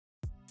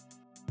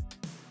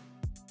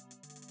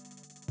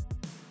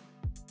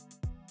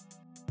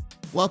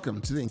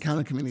Welcome to the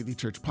Encounter Community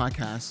Church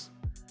podcast,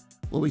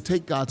 where we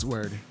take God's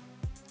word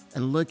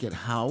and look at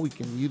how we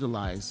can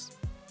utilize,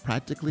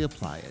 practically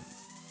apply it,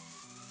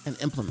 and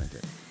implement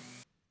it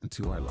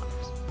into our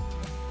lives.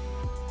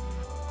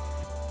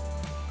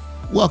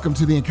 Welcome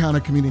to the Encounter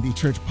Community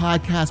Church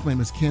podcast. My name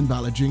is Ken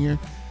Ballard Jr.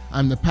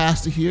 I'm the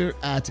pastor here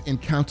at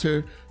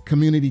Encounter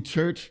Community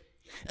Church.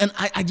 And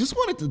I just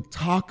wanted to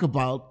talk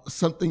about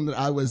something that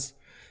I was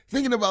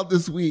thinking about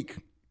this week,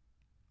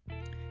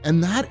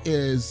 and that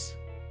is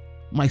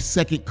my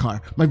second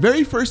car. My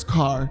very first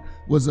car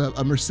was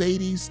a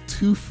Mercedes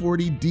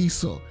 240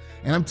 diesel.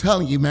 And I'm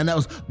telling you, man, that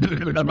was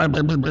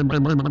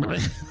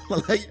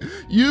like,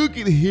 you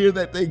could hear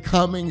that thing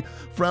coming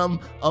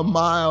from a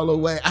mile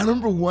away. I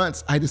remember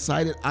once I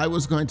decided I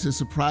was going to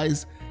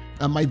surprise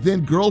my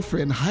then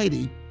girlfriend,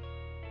 Heidi,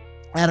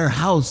 at her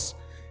house.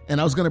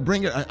 And I was going to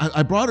bring her,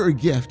 I brought her a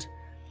gift,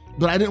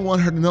 but I didn't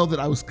want her to know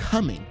that I was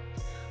coming.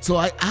 So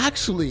I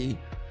actually,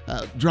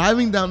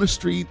 driving down the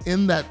street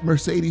in that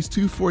Mercedes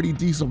 240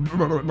 diesel,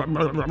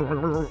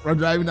 I'm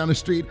driving down the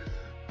street,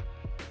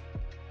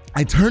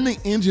 I turned the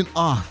engine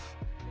off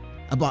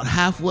about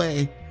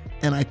halfway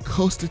and I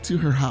coasted to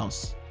her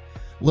house.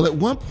 Well, at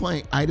one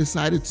point I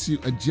decided to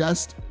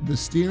adjust the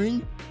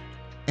steering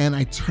and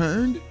I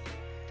turned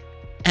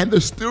and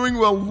the steering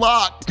wheel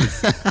locked.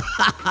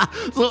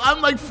 So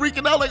I'm like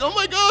freaking out, like, oh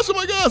my gosh,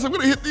 I'm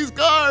gonna hit these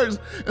cars.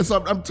 And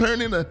so I'm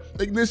turning the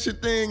ignition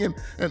thing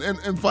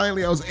and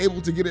finally I was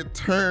able to get it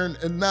turned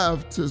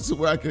enough so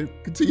where I could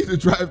continue to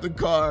drive the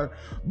car,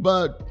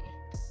 but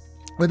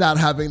without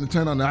having to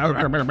turn on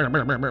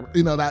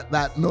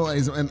that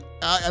noise. And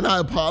I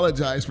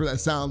apologize for that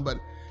sound, but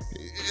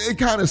it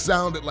kind of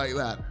sounded like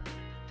that.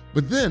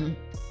 But then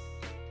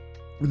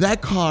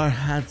that car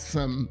had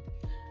some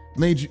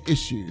major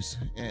issues.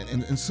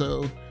 And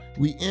so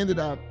we ended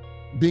up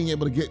being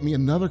able to get me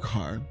another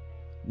car,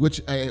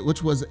 which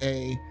was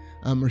a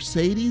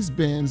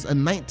Mercedes-Benz, a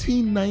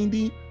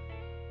 1990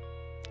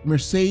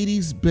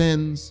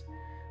 Mercedes-Benz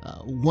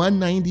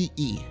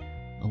 190E,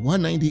 a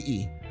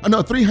 190E. Oh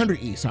no,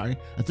 300E, sorry,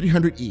 a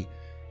 300E.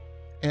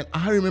 And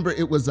I remember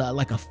it was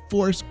like a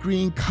forest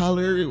green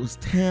color. It was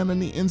tan on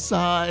the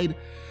inside.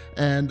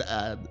 And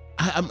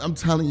I'm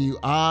telling you,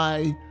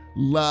 I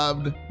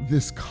loved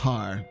this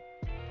car.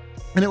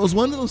 And it was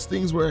one of those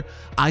things where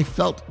I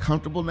felt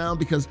comfortable now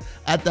because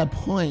at that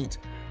point,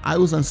 I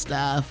was on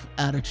staff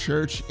at a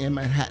church in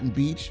Manhattan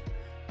Beach.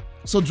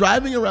 So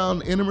driving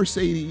around in a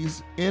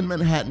Mercedes in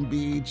Manhattan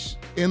Beach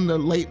in the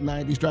late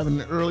 90s, driving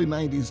an early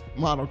 90s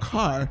model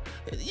car,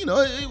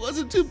 it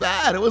wasn't too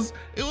bad. It was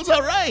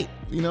all right,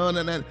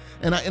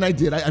 and I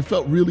did. I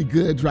felt really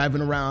good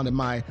driving around in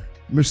my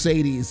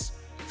Mercedes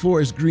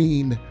forest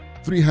green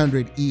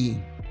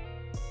 300E.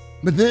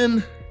 But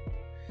then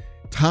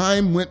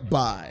time went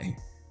by,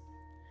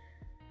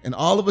 and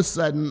all of a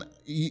sudden,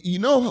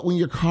 when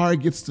your car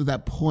gets to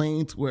that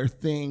point where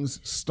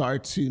things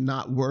start to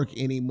not work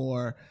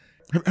anymore.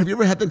 Have you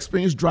ever had the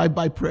experience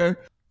drive-by prayer?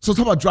 So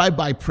talk about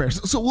drive-by prayer.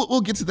 So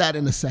we'll get to that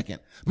in a second.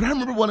 But I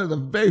remember one of the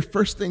very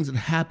first things that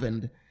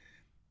happened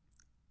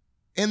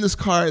in this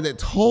car that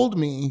told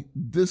me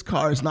this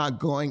car is not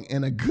going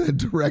in a good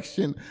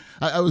direction.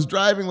 I was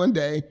driving one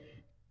day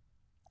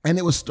and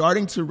it was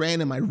starting to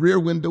rain and my rear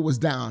window was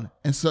down.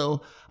 And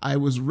so I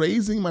was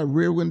raising my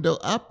rear window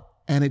up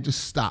and it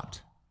just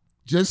stopped.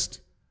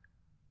 Just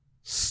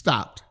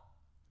stopped.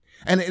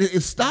 And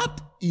it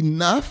stopped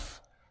enough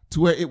to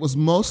where it was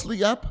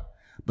mostly up,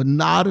 but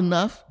not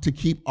enough to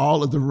keep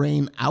all of the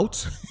rain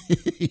out.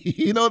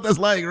 You know what that's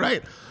like,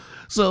 right?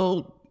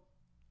 So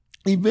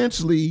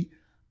eventually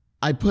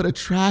I put a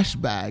trash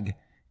bag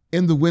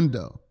in the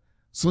window.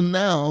 So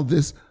now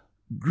this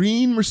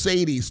green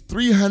Mercedes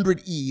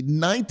 300E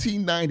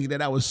 1990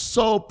 that I was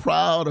so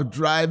proud of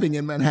driving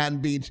in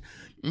Manhattan Beach,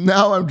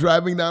 now I'm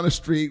driving down the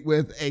street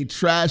with a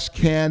trash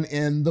can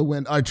in the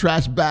window, or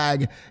trash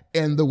bag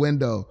in the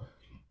window.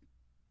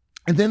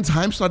 And then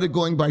time started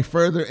going by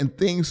further and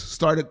things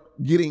started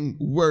getting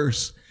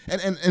worse.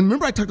 And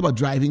remember I talked about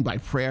driving by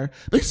prayer?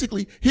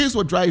 Basically, here's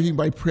what driving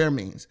by prayer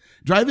means.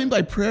 Driving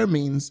by prayer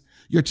means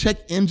your check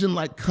engine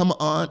light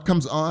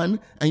comes on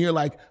and you're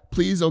like,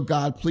 please, oh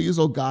God, please,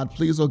 oh God,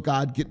 please, oh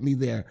God, get me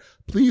there.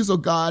 Please, oh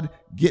God,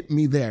 get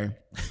me there.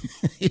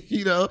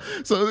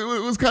 So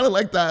it was kind of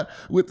like that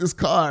with this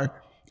car.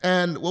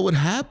 And what would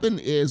happen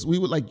is we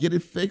would get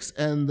it fixed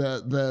and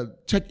the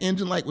check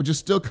engine light would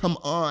just still come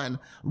on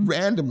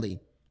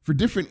randomly for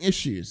different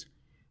issues.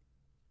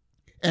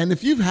 And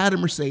if you've had a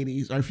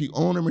Mercedes or if you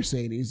own a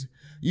Mercedes,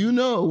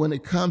 when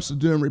it comes to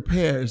doing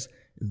repairs,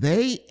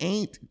 they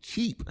ain't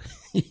cheap.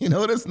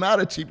 It's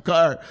not a cheap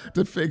car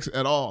to fix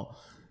at all.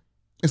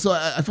 And so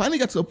I finally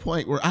got to a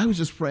point where I was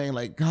just praying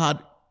like,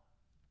 God,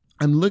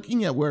 I'm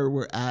looking at where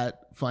we're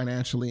at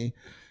financially,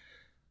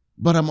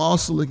 but I'm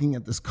also looking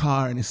at this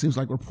car and it seems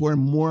like we're pouring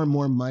more and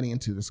more money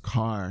into this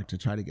car to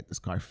try to get this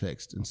car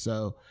fixed. And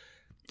so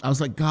I was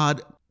like,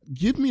 God,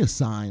 give me a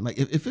sign. Like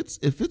if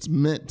it's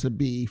meant to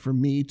be for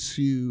me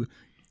to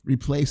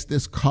replace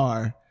this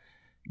car,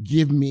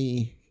 give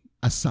me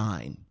a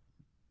sign.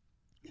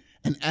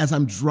 And as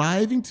I'm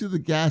driving to the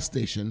gas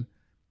station,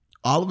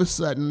 all of a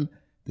sudden,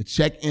 the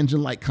check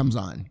engine light comes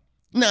on.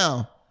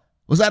 Now,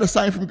 was that a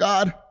sign from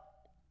God?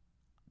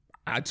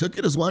 I took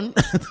it as one.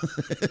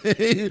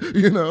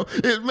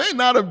 It may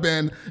not have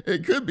been.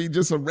 It could be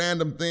just a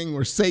random thing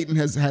where Satan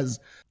has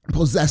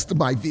possessed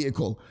my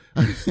vehicle.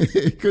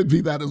 It could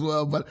be that as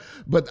well.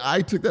 But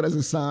I took that as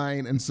a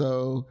sign. And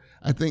so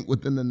I think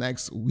within the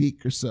next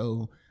week or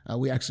so,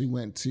 we actually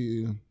went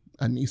to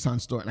a Nissan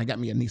store and I got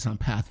me a Nissan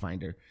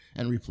Pathfinder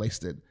and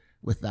replaced it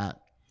with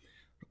that.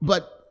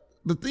 But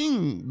the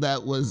thing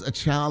that was a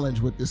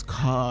challenge with this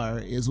car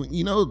is when,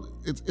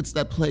 it's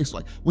that place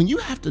like when you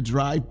have to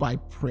drive by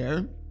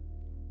prayer,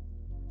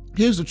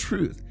 here's the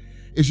truth,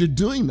 is you're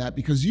doing that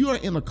because you are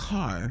in a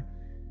car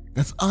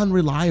that's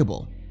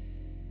unreliable,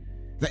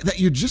 that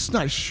you're just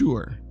not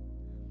sure.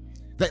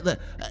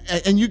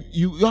 And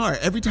you are,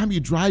 every time you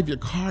drive your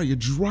car, you're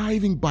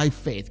driving by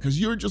faith because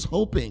you're just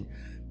hoping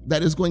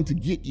that is going to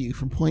get you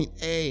from point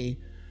A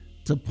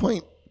to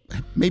point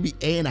maybe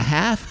A and a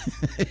half.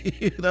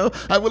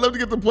 I would love to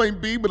get to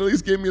point B, but at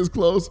least get me as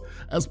close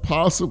as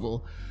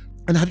possible.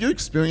 And have you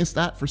experienced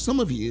that? For some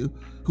of you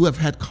who have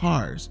had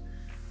cars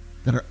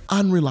that are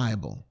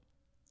unreliable,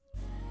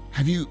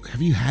 have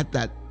you had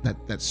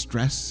that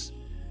stress?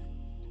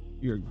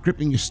 You're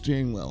gripping your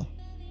steering wheel,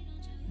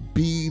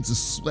 beads of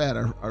sweat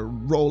are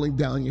rolling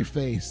down your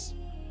face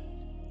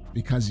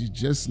because you're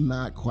just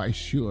not quite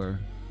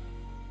sure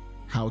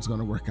how it's going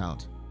to work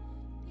out.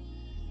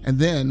 And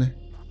then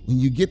when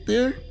you get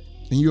there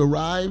and you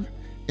arrive,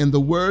 in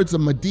the words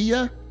of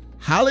Medea,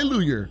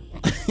 hallelujah.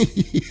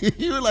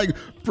 You're like,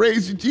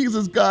 praise you,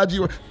 Jesus, God,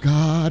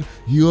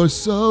 you are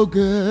so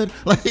good.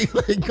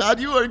 Like God,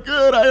 you are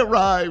good. I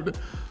arrived.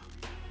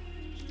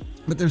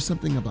 But there's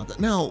something about that.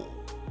 Now,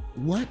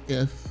 what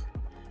if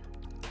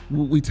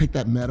we take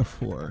that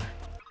metaphor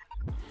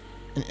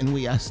and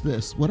we ask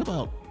this? What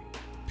about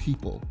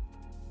people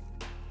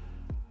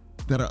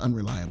that are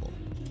unreliable?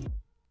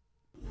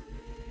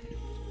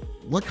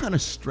 What kind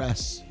of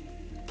stress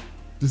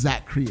does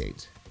that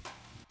create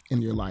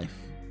in your life?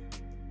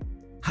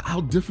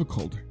 How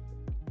difficult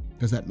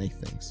does that make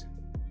things?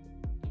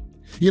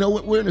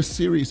 We're in a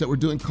series that we're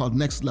doing called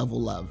Next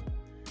Level Love.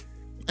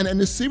 And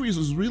this series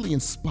was really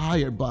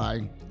inspired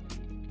by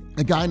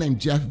a guy named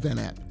Jeff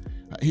Vennett.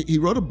 He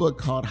wrote a book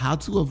called How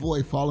to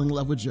Avoid Falling in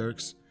Love with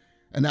Jerks.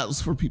 And that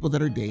was for people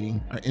that are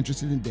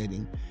interested in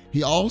dating.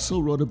 He also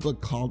wrote a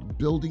book called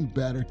Building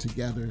Better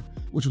Together,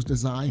 which was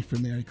designed for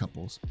married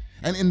couples.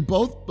 And in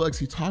both books,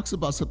 he talks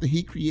about something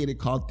he created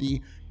called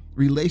the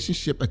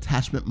relationship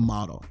attachment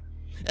model.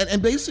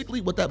 And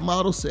basically what that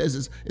model says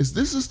is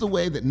this is the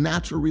way that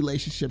natural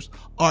relationships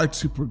are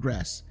to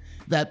progress.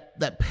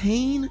 That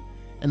pain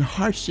and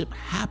hardship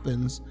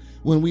happens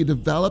when we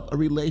develop a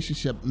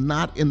relationship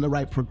not in the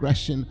right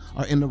progression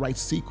or in the right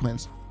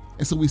sequence.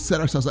 And so we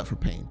set ourselves up for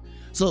pain.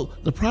 So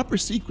the proper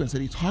sequence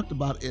that he talked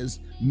about is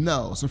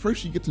know. So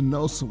first you get to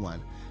know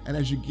someone. And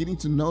as you're getting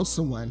to know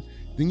someone,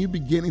 then you're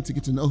beginning to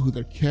get to know who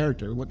their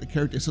character, what the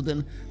character is. So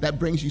then that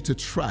brings you to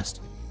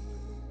trust.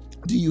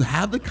 Do you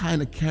have the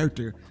kind of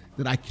character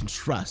that I can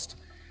trust?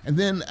 And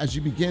then as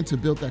you begin to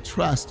build that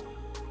trust,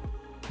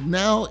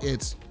 now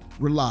it's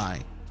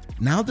rely.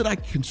 Now that I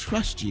can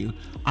trust you,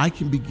 I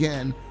can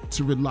begin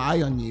to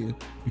rely on you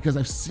because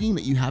I've seen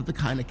that you have the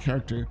kind of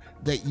character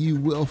that you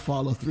will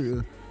follow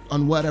through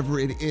on whatever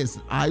it is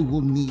that I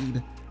will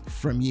need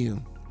from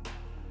you.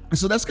 And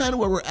so that's kind of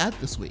where we're at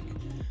this week.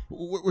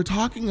 We're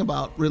talking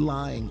about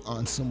relying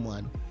on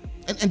someone.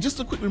 And just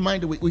a quick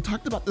reminder, we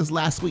talked about this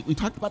last week. We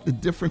talked about the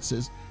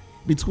differences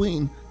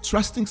between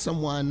trusting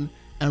someone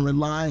and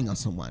relying on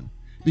someone.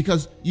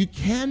 Because you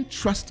can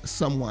trust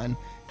someone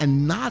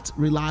and not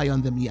rely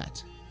on them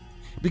yet.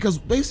 Because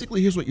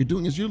basically here's what you're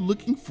doing is you're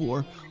looking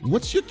for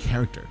what's your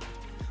character?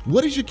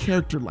 What is your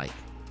character like?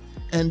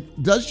 And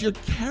does your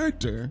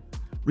character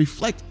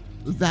reflect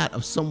that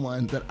of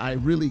someone that I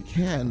really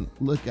can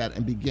look at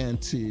and begin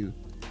to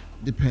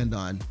depend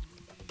on?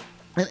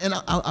 And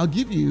I'll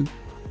give you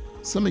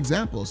some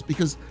examples,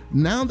 because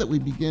now that we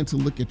begin to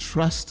look at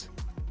trust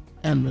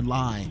and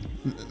rely,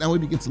 now we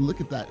begin to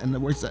look at that and the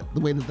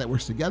way that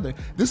works together.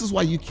 This is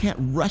why you can't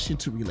rush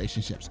into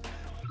relationships,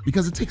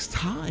 because it takes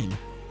time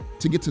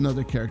to get to know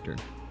their character.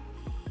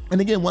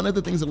 And again, one of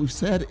the things that we've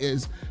said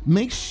is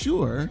make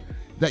sure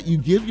that you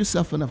give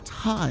yourself enough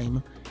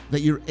time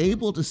that you're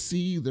able to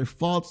see their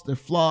faults, their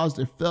flaws,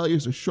 their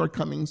failures, their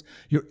shortcomings.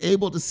 You're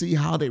able to see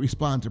how they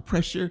respond to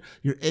pressure.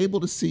 You're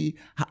able to see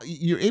how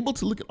you're able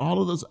to look at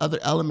all of those other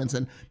elements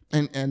and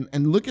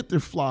look at their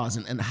flaws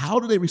and how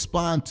do they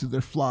respond to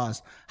their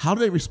flaws? How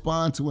do they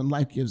respond to when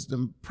life gives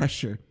them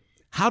pressure?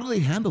 How do they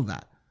handle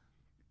that?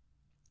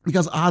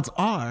 Because odds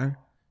are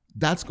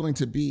that's going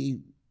to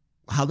be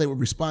how they would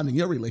respond in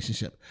your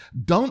relationship.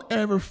 Don't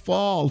ever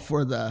fall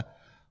for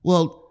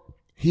well,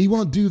 he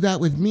won't do that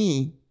with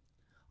me,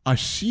 or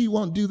she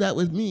won't do that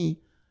with me.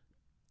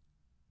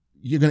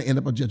 You're going to end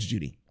up on Judge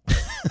Judy.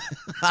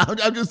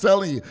 I'm just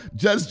telling you,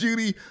 Judge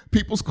Judy,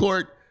 People's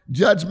Court,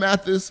 Judge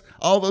Mathis,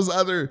 all those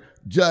other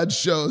judge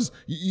shows,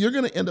 you're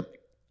going to end up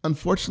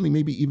unfortunately,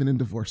 maybe even in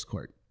divorce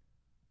court.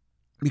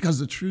 Because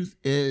the truth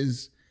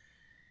is,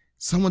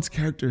 someone's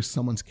character is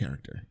someone's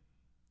character.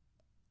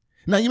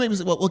 Now, you may be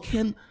saying, well,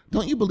 Ken,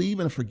 don't you believe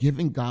in a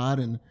forgiving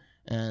God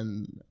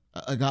and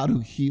a God who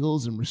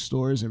heals and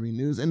restores and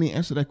renews? And the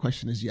answer to that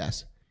question is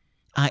yes.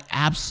 I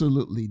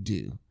absolutely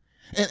do.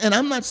 And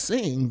I'm not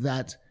saying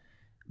that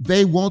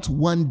they won't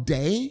one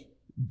day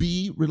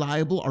be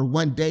reliable or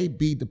one day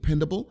be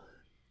dependable,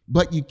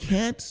 but you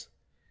can't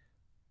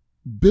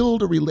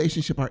build a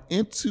relationship or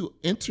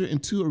enter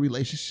into a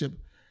relationship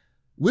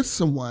with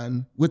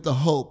someone with the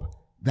hope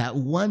that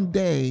one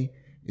day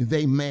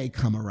they may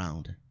come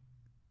around.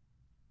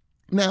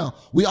 Now,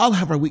 we all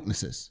have our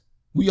weaknesses.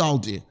 We all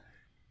do.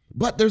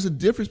 But there's a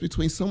difference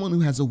between someone who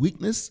has a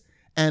weakness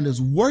and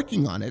is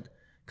working on it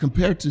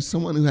compared to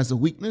someone who has a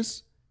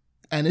weakness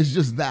and it's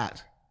just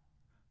that,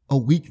 a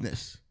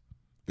weakness.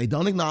 They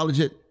don't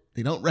acknowledge it.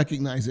 They don't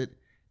recognize it.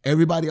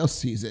 Everybody else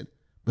sees it,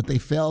 but they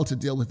fail to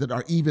deal with it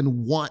or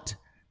even want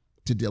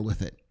to deal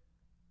with it.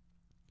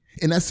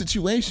 In that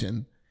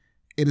situation,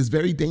 it is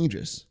very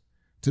dangerous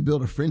to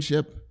build a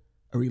friendship,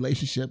 a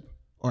relationship,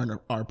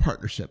 or a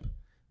partnership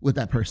with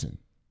that person.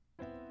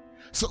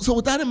 So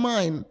with that in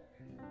mind,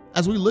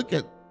 as we look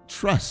at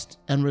trust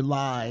and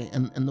rely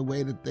and the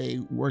way that they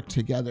work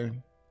together,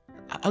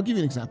 I'll give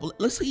you an example.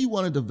 Let's say you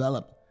want to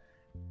develop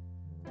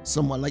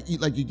someone, like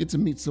you get to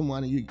meet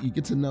someone and you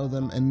get to know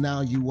them, and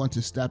now you want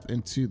to step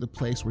into the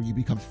place where you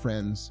become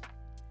friends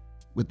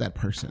with that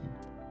person.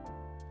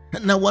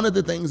 Now, one of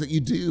the things that you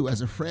do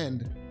as a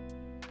friend,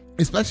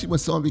 especially when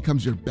someone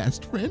becomes your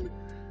best friend,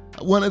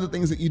 one of the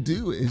things that you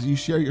do is you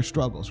share your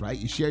struggles, right?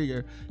 You share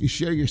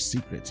your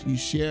secrets. You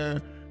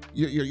share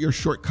your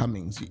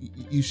shortcomings.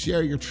 You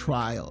share your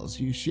trials.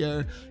 You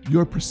share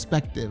your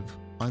perspective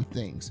on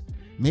things.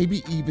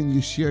 Maybe even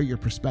you share your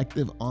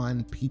perspective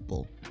on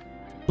people.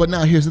 But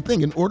now here's the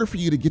thing. In order for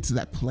you to get to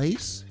that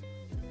place,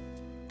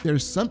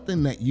 there's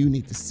something that you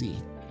need to see.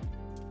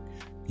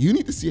 You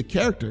need to see a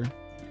character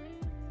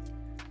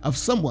of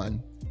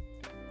someone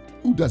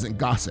who doesn't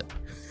gossip.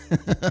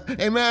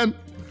 Amen.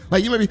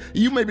 Like you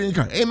may be in your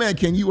car. Amen,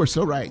 Ken, you are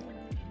so right.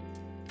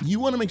 You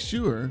want to make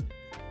sure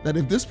that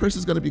if this person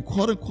is going to be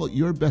quote unquote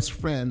your best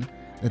friend,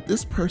 that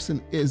this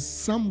person is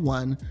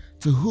someone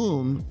to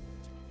whom,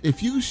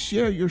 if you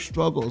share your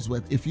struggles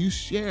with, if you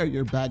share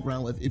your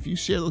background with, if you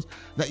share those,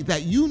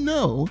 that you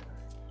know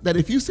that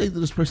if you say to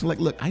this person, like,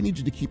 look, I need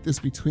you to keep this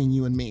between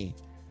you and me,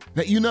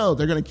 that you know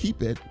they're going to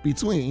keep it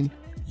between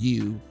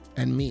you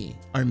and me,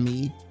 or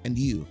me and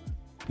you,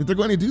 that they're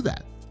going to do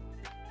that.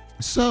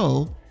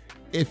 So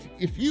if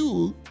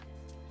you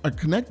are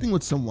connecting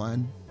with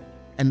someone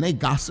and they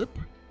gossip,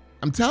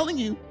 I'm telling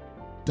you,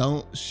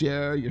 don't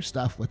share your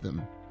stuff with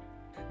them.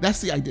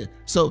 That's the idea.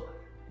 So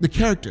the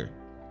character,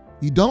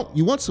 you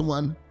want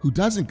someone who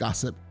doesn't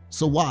gossip.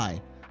 So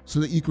why? So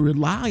that you can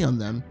rely on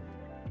them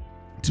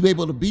to be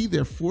able to be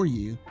there for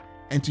you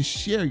and to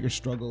share your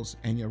struggles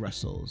and your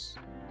wrestles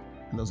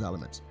and those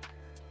elements.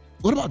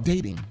 What about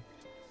dating?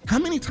 How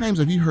many times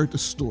have you heard the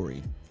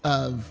story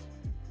of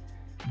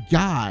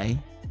guy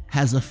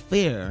has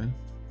affair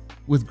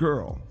with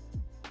girl,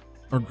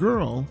 or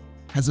girl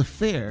has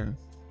affair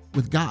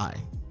with guy,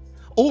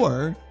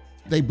 or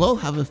they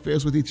both have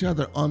affairs with each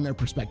other on their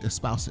prospective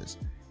spouses?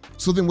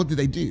 So then what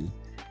do?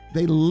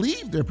 They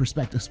leave their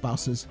prospective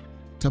spouses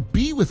to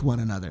be with one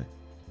another.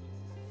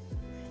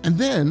 And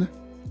then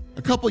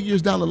a couple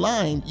years down the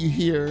line, you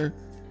hear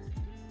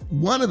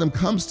one of them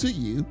comes to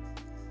you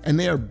and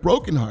they are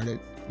brokenhearted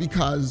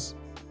because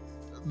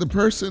the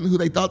person who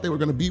they thought they were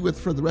going to be with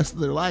for the rest of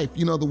their life,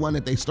 the one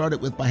that they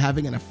started with by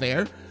having an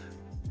affair,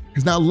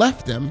 has now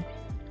left them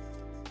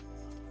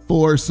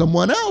for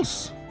someone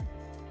else.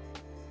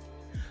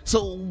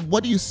 So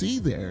what do you see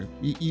there?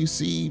 You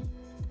see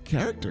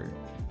character.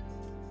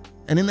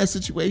 And in that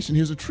situation,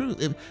 here's the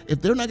truth.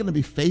 If they're not going to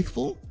be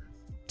faithful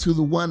to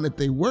the one that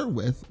they were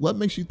with, what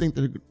makes you think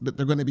that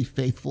they're going to be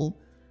faithful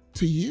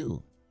to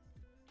you?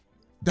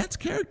 That's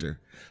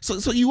character.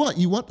 So you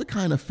want the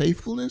kind of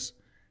faithfulness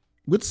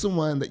with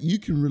someone that you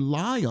can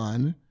rely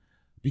on,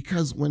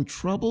 because when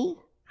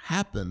trouble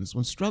happens,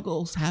 when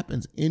struggles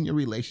happens in your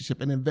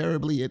relationship, and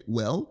invariably it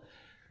will,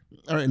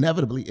 or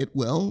inevitably it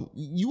will,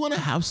 you want to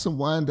have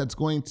someone that's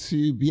going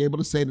to be able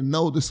to say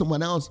no to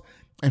someone else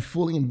and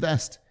fully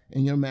invest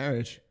in your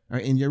marriage or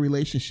in your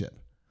relationship.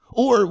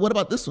 Or what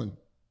about this one?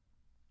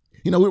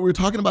 We were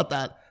talking about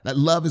that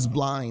Love is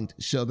Blind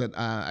show that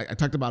I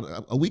talked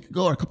about a week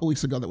ago or a couple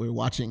weeks ago that we were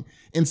watching.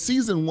 In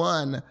season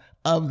 1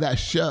 of that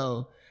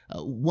show,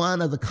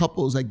 one of the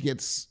couples that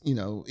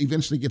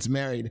eventually gets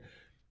married,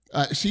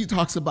 she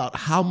talks about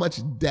how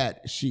much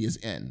debt she is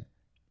in.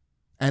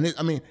 And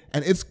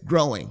it's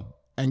growing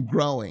and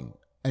growing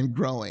and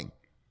growing.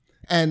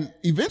 And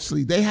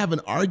eventually they have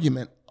an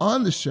argument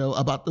on the show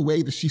about the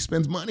way that she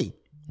spends money.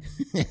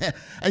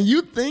 And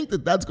you think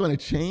that that's going to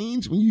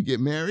change when you get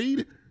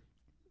married?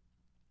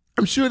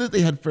 I'm sure that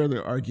they had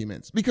further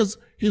arguments, because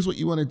here's what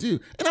you want to do.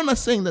 And I'm not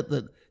saying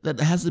that it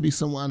has to be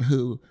someone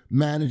who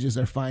manages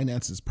their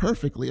finances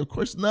perfectly. Of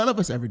course, none of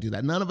us ever do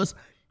that. None of us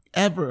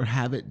ever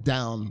have it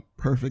down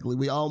perfectly.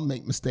 We all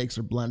make mistakes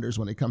or blunders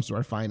when it comes to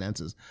our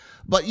finances.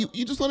 But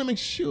you just want to make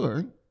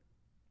sure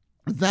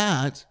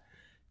that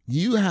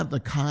you have the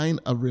kind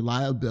of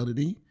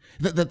reliability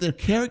that their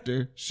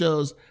character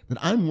shows that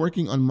I'm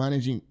working on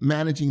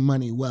managing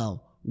money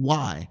well.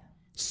 Why?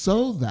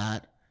 So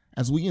that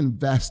as we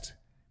invest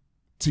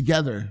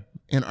together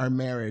in our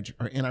marriage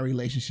or in our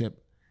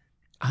relationship,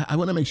 I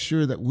want to make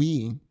sure that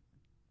we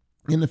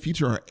in the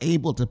future are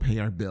able to pay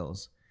our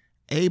bills,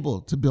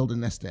 able to build a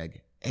nest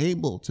egg,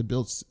 able to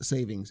build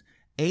savings,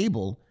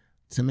 able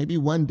to maybe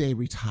one day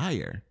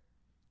retire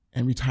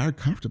and retire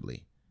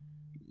comfortably.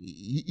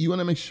 You want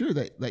to make sure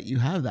that you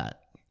have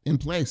that in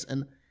place.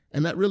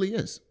 And that really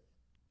is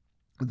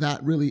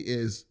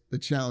the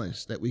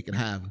challenge that we can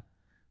have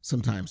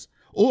sometimes.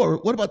 Or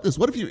what about this?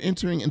 What if you're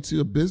entering into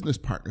a business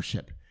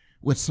partnership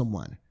with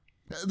someone?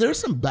 There are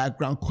some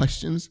background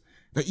questions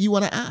that you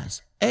want to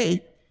ask.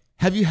 A,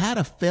 have you had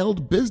a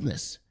failed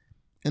business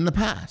in the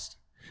past?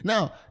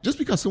 Now, just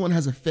because someone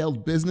has a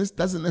failed business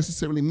doesn't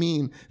necessarily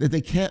mean that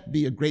they can't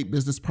be a great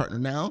business partner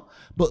now.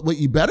 But what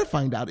you better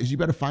find out is you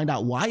better find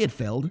out why it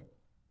failed.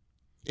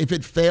 If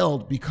it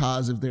failed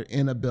because of their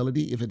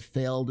inability, if it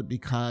failed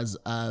because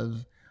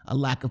of a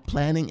lack of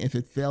planning, if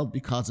it failed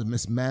because of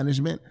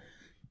mismanagement,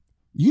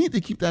 you need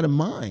to keep that in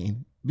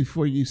mind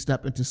before you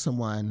step into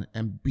someone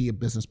and be a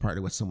business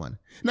partner with someone.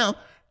 Now,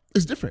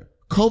 it's different.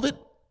 COVID,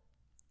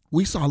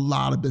 we saw a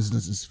lot of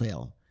businesses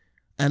fail.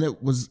 And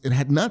it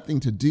had nothing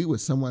to do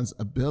with someone's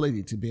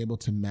ability to be able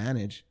to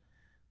manage.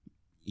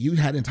 You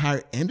had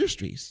entire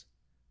industries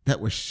that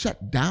were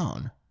shut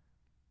down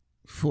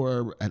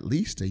for at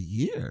least a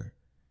year.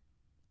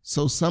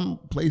 So some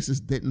places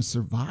didn't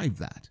survive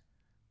that.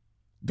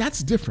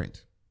 That's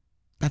different.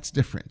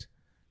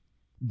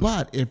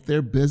 But if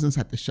their business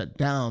had to shut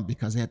down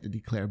because they had to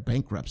declare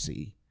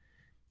bankruptcy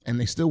and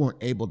they still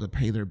weren't able to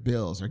pay their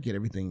bills or get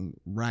everything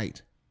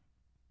right,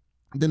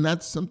 then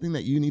that's something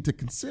that you need to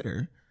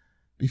consider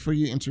before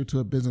you enter into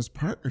a business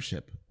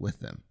partnership with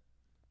them.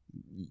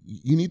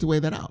 You need to weigh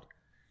that out,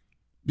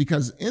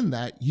 because in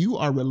that you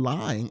are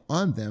relying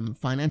on them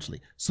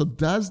financially. So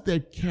does their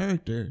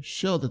character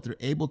show that they're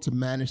able to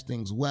manage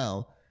things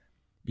well?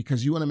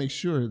 Because you want to make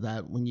sure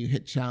that when you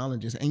hit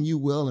challenges, and you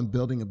will in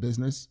building a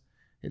business,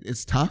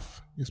 it's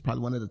tough. It's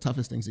probably one of the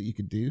toughest things that you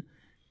could do.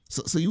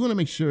 So you want to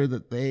make sure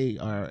that they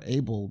are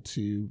able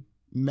to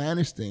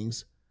manage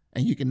things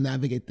and you can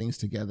navigate things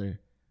together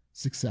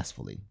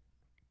successfully.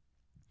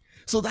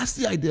 So that's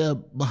the idea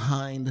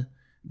behind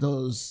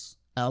those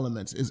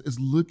elements, is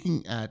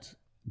looking at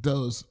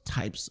those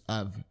types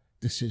of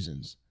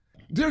decisions.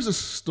 There's a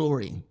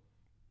story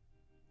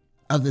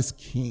of this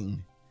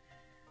king.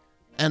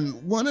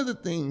 And one of the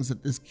things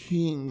that this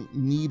king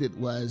needed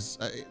was,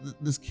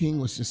 this king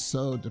was just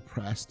so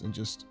depressed and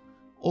just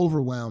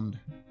overwhelmed.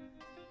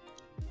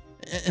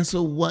 And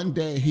so one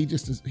day he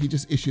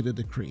just issued a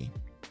decree.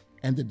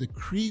 And the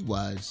decree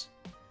was,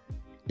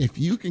 if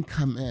you can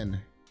come in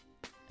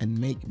and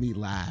make me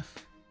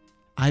laugh,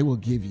 I will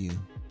give you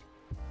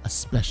a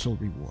special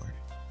reward.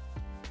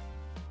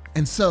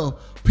 And so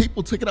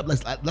people took it up.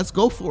 Let's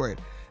go for it.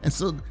 And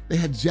so they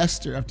had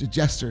jester after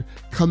jester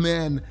come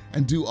in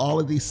and do all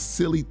of these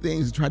silly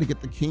things to try to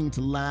get the king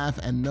to laugh,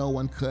 and no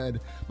one could.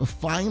 But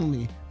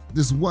finally,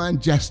 this one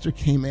jester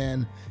came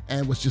in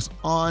and was just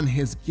on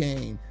his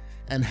game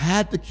and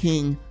had the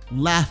king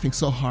laughing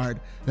so hard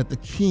that the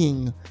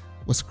king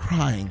was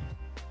crying.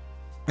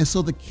 And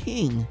so the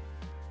king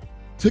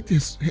took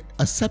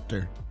a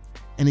scepter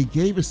and he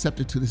gave his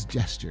scepter to this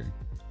jester.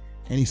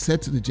 And he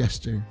said to the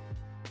jester,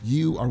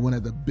 "You are one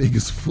of the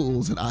biggest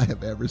fools that I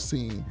have ever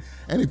seen.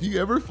 And if you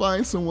ever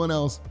find someone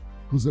else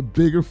who's a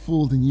bigger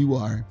fool than you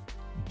are,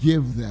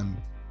 give them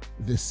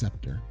this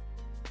scepter."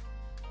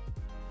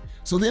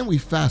 So then we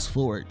fast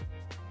forward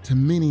to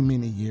many,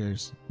 many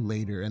years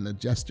later, and the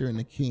jester and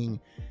the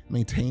king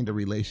maintained a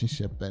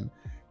relationship. And,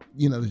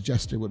 the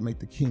jester would make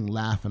the king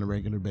laugh on a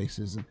regular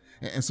basis.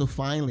 And so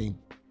finally,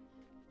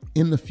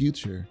 in the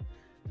future,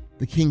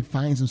 the king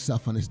finds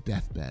himself on his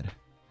deathbed,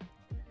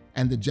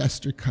 and the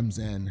jester comes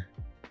in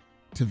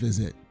to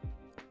visit.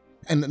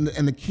 And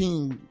the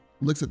king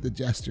looks at the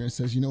jester and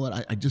says, "You know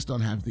what? I just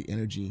don't have the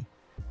energy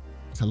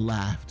to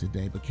laugh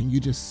today, but can you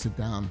just sit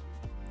down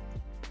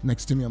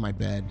next to me on my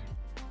bed?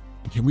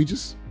 And can we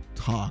just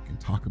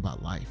talk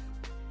about life?"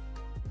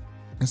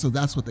 And so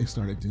that's what they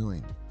started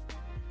doing.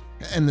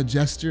 And the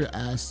jester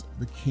asked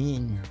the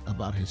king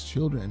about his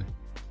children.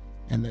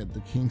 And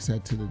the king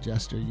said to the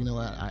jester, "You know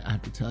what? I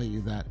have to tell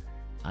you that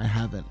I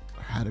haven't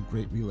had a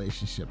great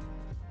relationship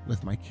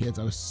with my kids.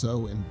 I was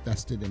so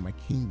invested in my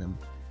kingdom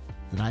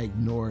that I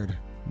ignored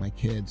my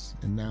kids,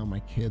 and now my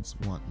kids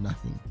want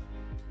nothing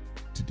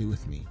to do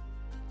with me."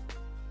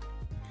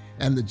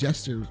 And the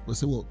jester will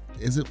say, "Well,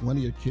 isn't one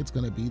of your kids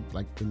going to be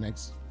like the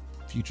next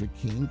future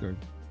king or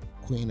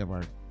queen of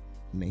our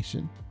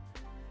nation?"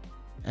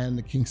 And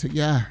the king said,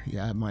 yeah,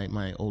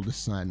 my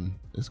oldest son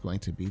is going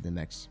to be the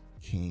next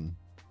king."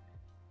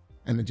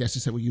 And the jester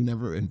said, "Well, you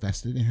never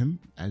invested in him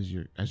as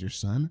your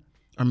son,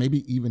 or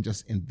maybe even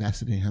just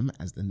invested in him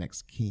as the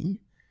next king?"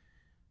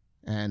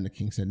 And the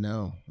king said,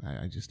 no,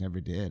 I just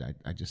never did.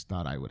 I just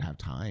thought I would have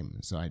time.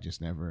 So I just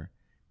never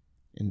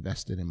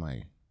invested in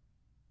my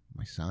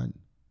son.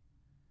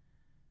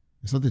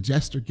 And so the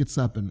jester gets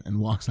up and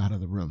walks out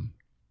of the room.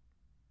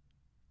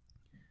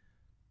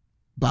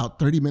 About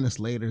 30 minutes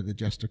later, the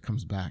jester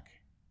comes back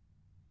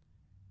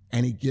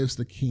and he gives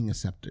the king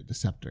the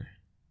scepter.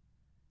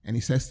 And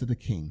he says to the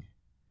king,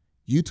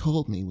 you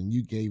told me when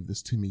you gave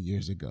this to me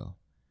years ago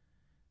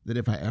that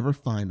if I ever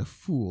find a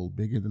fool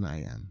bigger than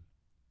I am,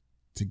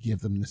 to give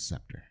them the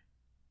scepter.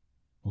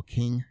 Well,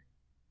 king,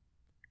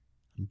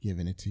 I'm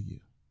giving it to you.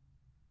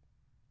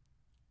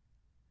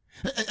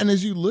 And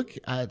as you look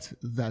at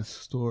that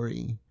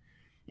story,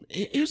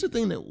 here's the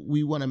thing that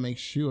we want to make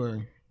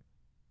sure.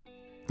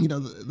 You know,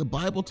 the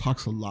Bible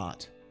talks a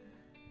lot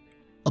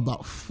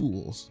about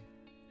fools.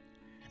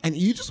 And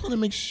you just want to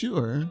make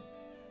sure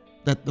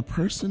that the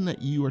person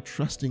that you are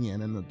trusting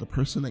in and that the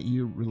person that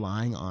you're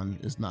relying on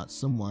is not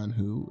someone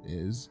who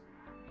is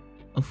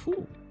a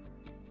fool.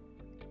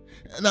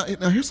 Now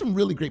here's some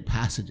really great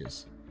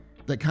passages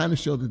that kind of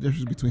show the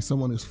difference between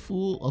someone who's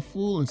a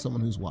fool and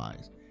someone who's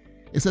wise.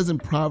 It says in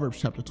Proverbs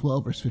chapter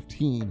 12, verse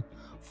 15,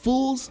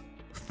 fools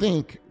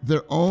think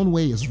their own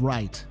way is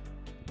right,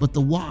 but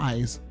the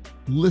wise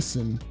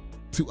listen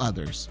to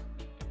others.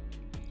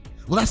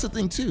 Well, that's the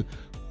thing too.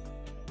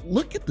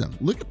 Look at them.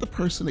 Look at the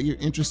person that you're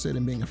interested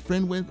in being a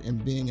friend with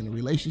and being in a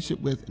relationship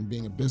with and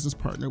being a business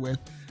partner with.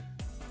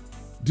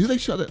 Do they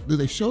show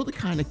the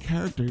kind of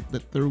character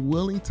that they're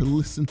willing to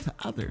listen to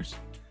others?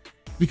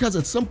 Because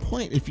at some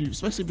point,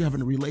 especially if you're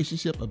having a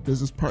relationship, a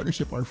business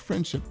partnership, or a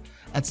friendship,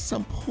 at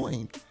some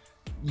point,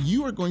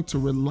 you are going to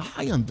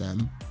rely on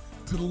them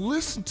to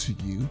listen to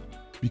you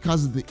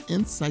because of the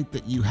insight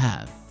that you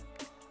have.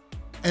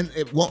 And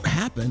it won't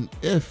happen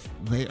if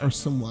they are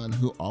someone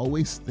who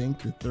always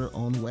think that their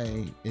own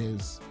way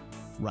is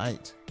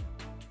right.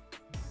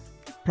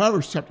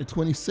 Proverbs chapter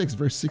 26,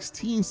 verse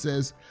 16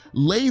 says,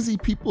 lazy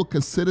people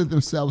consider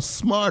themselves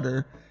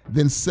smarter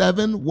than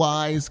 7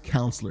 wise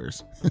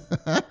counselors.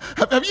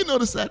 Have you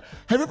noticed that?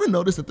 Have you ever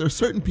noticed that there are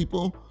certain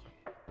people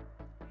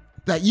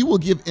that you will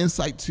give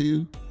insight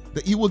to,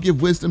 that you will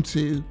give wisdom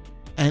to,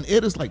 and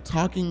it is like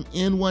talking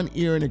in one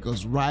ear and it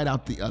goes right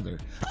out the other?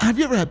 Have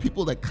you ever had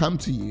people that come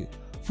to you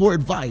for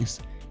advice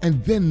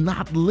and then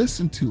not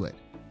listen to it?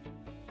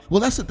 Well,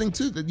 that's the thing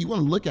too, that you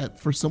want to look at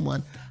for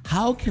someone.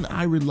 How can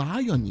I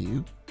rely on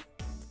you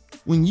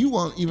when you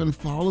won't even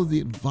follow the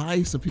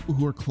advice of people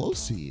who are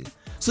close to you?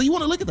 So you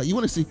want to look at that. You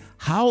want to see,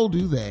 how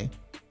do they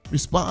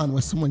respond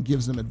when someone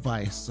gives them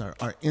advice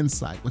or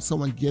insight, when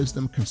someone gives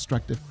them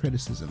constructive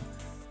criticism?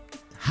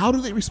 How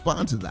do they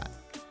respond to that?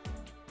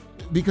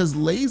 Because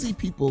lazy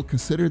people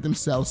consider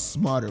themselves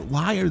smarter.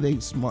 Why are they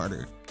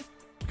smarter?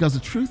 Because the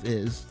truth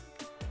is,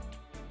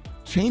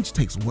 change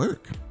takes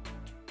work.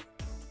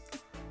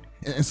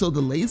 And so the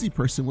lazy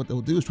person, what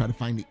they'll do is try to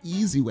find the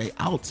easy way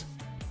out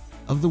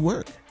of the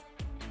work.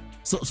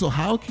 So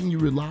how can you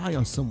rely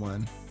on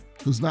someone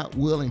who's not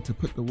willing to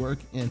put the work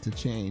in to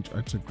change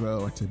or to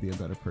grow or to be a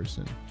better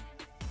person?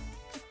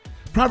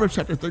 Proverbs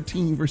chapter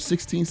 13, verse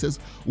 16 says,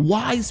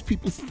 wise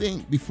people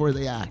think before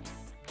they act.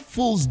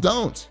 Fools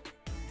don't,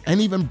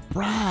 and even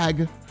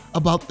brag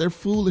about their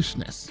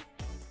foolishness.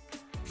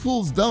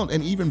 Fools don't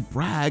and even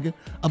brag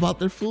about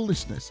their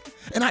foolishness.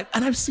 And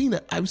I've seen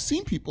it. I've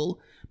seen people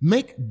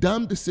make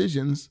dumb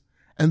decisions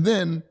and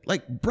then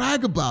like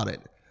brag about it.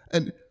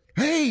 And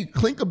hey,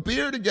 clink a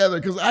beer together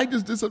because I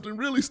just did something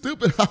really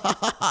stupid.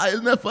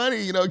 Isn't that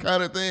funny?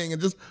 Kind of thing.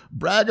 And just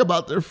brag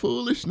about their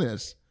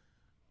foolishness.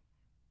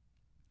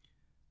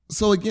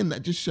 So again,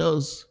 that just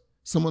shows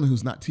someone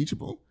who's not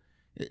teachable.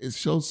 It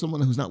shows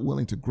someone who's not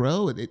willing to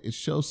grow. It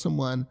shows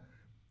someone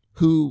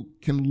who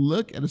can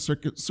look at a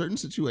certain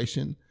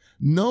situation,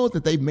 know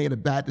that they've made a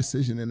bad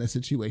decision in a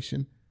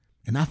situation,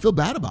 and not feel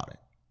bad about it.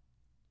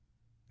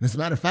 And as a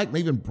matter of fact, may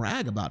even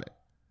brag about it.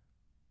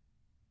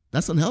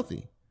 That's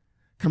unhealthy.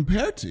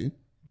 Compared to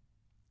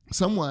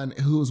someone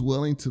who is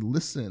willing to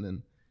listen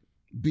and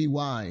be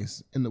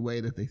wise in the way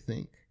that they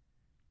think,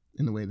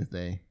 in the way that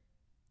they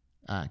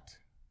act.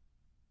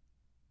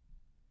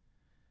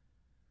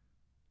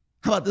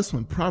 How about this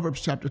one?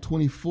 Proverbs chapter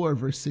 24,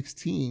 verse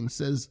 16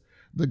 says,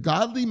 the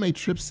godly may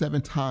trip 7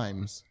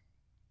 times,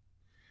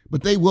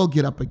 but they will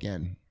get up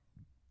again.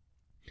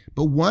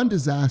 But one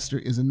disaster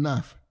is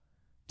enough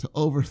to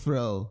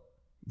overthrow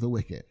the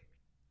wicked.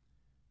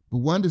 But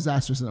one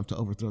disaster is enough to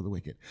overthrow the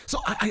wicked. So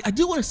I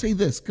do want to say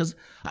this because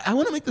I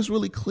want to make this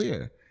really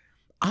clear.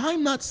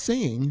 I'm not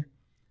saying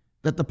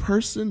that the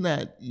person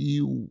that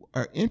you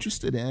are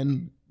interested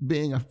in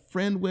being a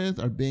friend with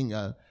or being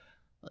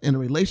in a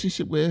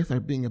relationship with or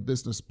being a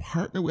business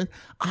partner with,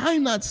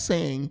 I'm not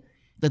saying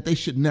that they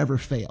should never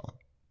fail.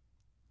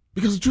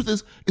 Because the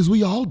truth is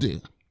we all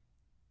do.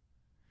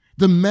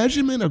 The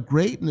measurement of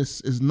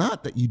greatness is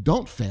not that you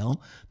don't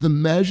fail. The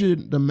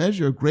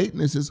measure of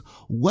greatness is,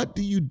 what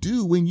do you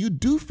do when you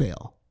do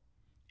fail?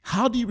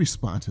 How do you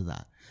respond to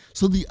that?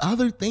 So the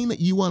other thing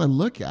that you want to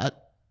look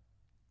at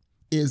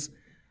is,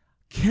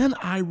 can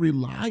I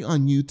rely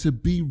on you to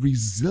be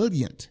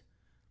resilient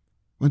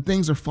when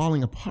things are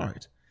falling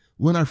apart,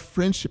 when our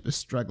friendship is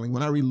struggling,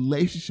 when our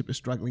relationship is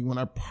struggling, when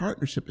our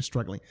partnership is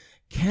struggling?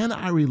 Can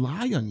I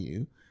rely on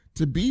you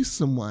to be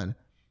someone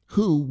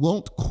who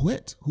won't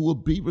quit, who will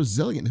be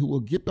resilient, who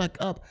will get back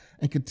up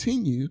and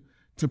continue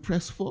to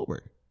press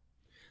forward?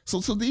 So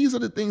these are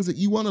the things that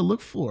you want to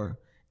look for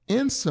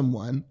in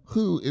someone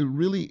who it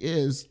really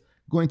is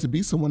going to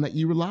be someone that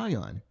you rely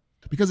on.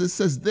 Because it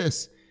says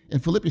this in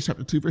Philippians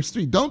chapter 2, verse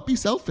 3, don't be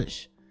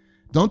selfish.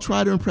 Don't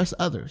try to impress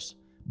others.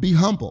 Be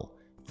humble,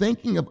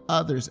 thinking of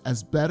others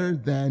as better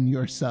than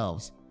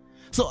yourselves.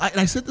 So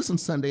I said this on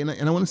Sunday, and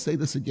I want to say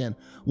this again.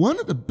 One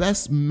of the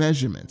best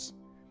measurements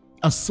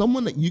of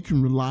someone that you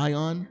can rely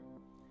on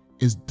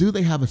is, do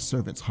they have a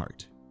servant's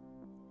heart?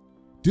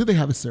 Do they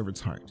have a servant's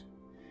heart?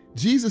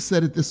 Jesus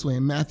said it this way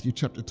in Matthew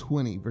chapter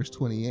 20, verse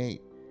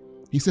 28.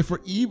 He said,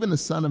 for even the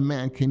Son of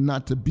Man came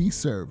not to be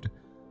served,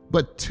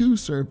 but to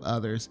serve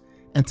others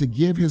and to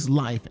give his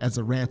life as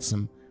a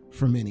ransom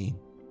for many.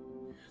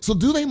 So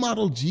do they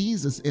model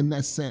Jesus in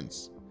that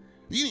sense?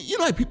 You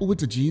know how people went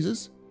to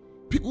Jesus?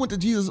 People went to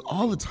Jesus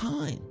all the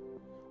time.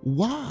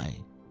 Why?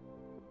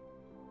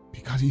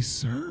 Because he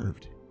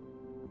served.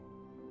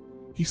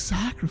 He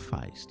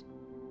sacrificed.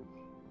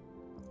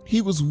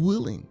 He was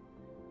willing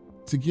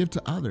to give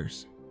to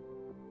others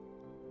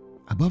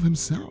above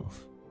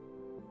himself.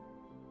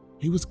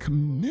 He was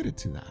committed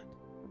to that.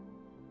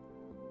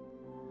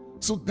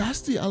 So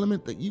that's the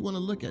element that you want to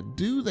look at.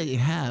 Do they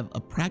have a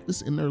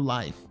practice in their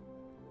life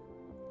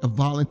of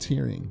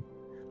volunteering,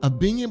 of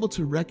being able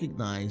to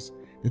recognize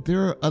that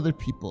there are other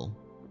people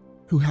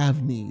who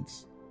have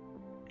needs,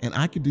 and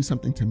I could do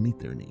something to meet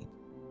their need?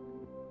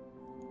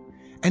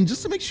 And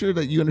just to make sure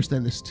that you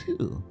understand this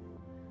too,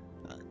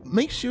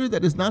 make sure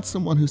that it's not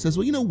someone who says,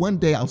 well, one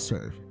day I'll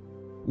serve.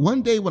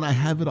 One day when I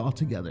have it all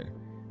together,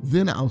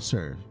 then I'll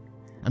serve.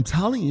 I'm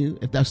telling you,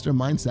 if that's their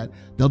mindset,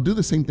 they'll do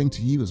the same thing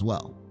to you as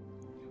well.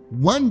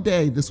 One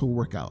day this will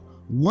work out.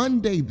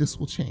 One day this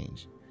will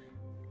change.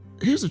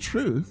 Here's the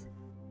truth.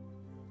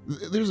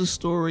 There's a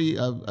story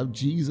of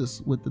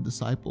Jesus with the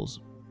disciples,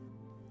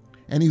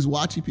 and he's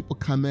watching people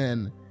come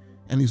in,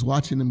 and he's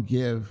watching them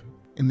give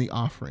in the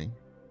offering.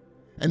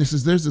 And it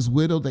says there's this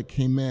widow that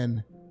came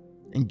in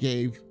and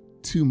gave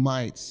 2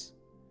 mites,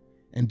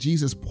 and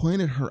Jesus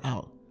pointed her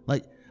out.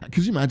 Like,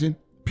 could you imagine?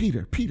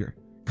 Peter,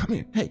 come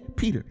here. Hey,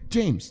 Peter,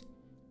 James,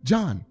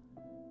 John,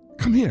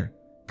 come here.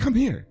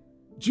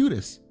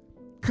 Judas,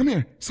 come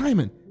here.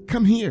 Simon,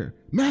 come here.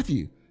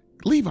 Matthew,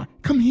 Levi,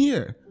 come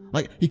here.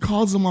 Like, he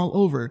calls them all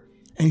over,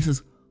 and he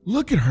says,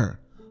 look at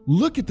her.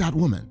 Look at that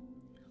woman.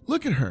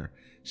 Look at her.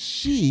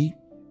 She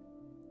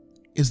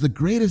is the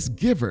greatest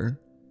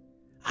giver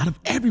out of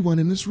everyone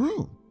in this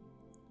room.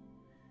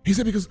 He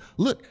said, because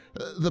look,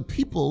 the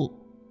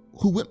people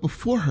who went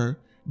before her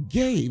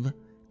gave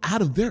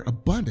out of their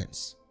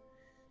abundance.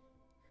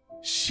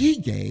 She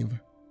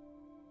gave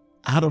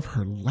out of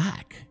her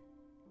lack.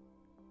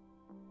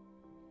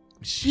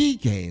 She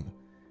gave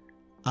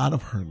out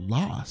of her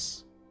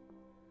loss.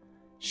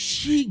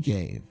 She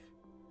gave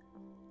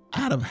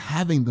out of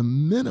having the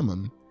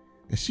minimum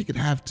that she could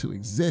have to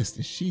exist,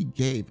 and she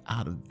gave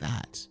out of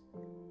that.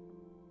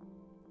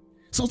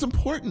 So it's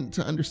important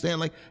to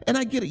understand, and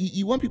I get it,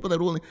 you want people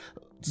that are willing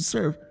to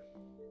serve,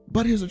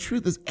 but here's the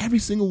truth is every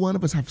single one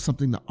of us have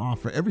something to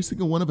offer. Every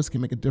single one of us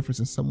can make a difference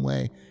in some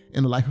way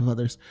in the life of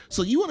others.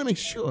 So you want to make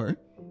sure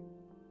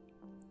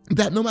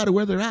that no matter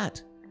where they're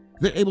at,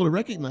 they're able to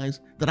recognize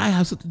that I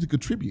have something to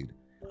contribute.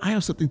 I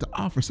have something to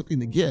offer, something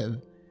to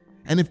give.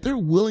 And if they're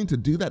willing to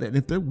do that, and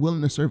if they're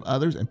willing to serve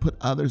others and put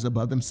others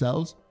above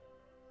themselves,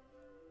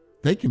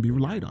 they can be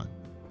relied on.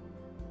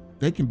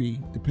 They can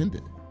be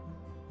depended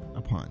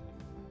upon.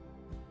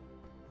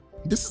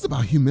 This is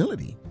about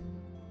humility.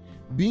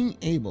 Being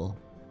able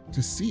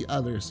to see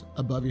others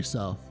above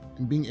yourself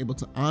and being able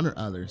to honor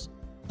others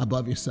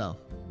above yourself.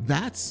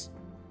 That's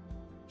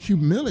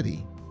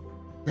humility.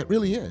 That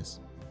really is.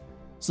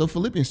 So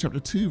Philippians chapter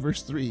 2,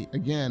 verse 3,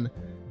 again,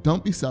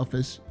 don't be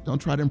selfish. Don't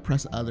try to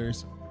impress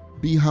others.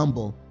 Be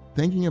humble,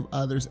 thinking of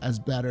others as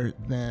better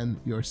than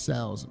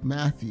yourselves.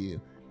 Matthew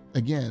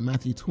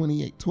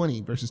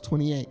 20, verses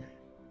 28,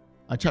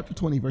 chapter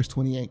 20, verse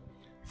 28.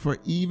 For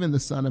even the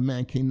Son of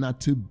Man came not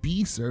to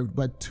be served,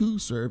 but to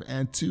serve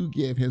and to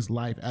give his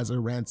life as a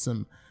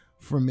ransom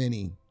for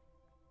many.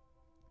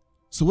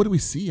 So what do we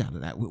see out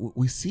of that?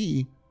 We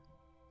see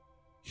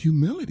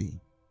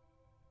humility.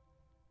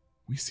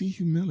 We see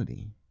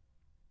humility.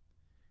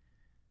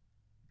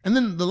 And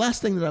then the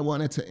last thing that I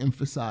wanted to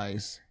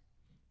emphasize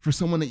for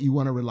someone that you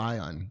want to rely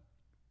on,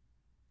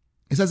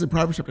 it says in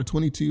Proverbs chapter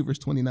 22, verse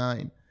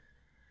 29,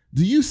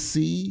 do you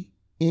see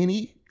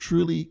any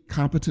truly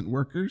competent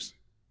workers?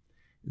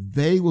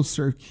 They will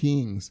serve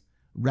kings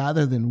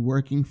rather than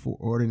working for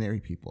ordinary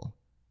people.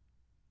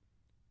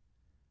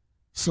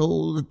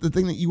 So the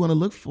thing that you want to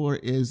look for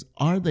is,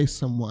 are they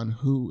someone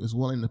who is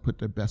willing to put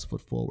their best foot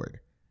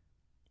forward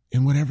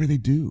in whatever they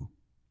do?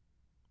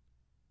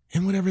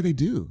 In whatever they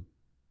do,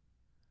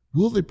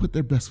 will they put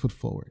their best foot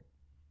forward?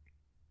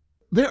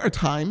 There are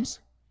times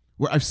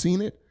where I've seen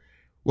it,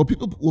 where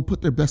people will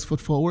put their best foot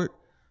forward,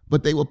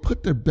 but they will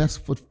put their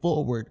best foot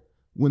forward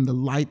when the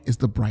light is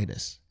the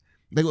brightest.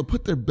 They will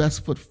put their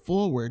best foot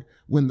forward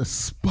when the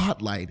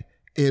spotlight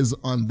is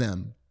on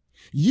them.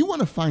 You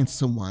want to find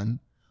someone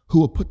who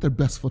will put their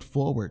best foot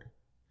forward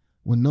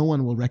when no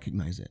one will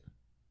recognize it,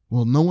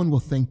 when no one will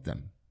thank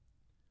them,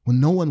 when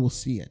no one will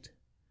see it.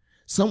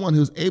 Someone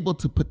who's able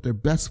to put their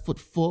best foot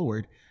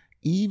forward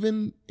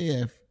even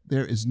if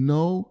there is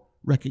no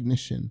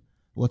recognition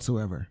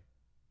whatsoever.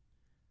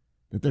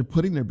 That they're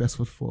putting their best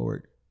foot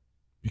forward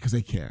because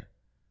they care.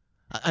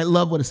 I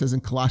love what it says in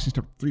Colossians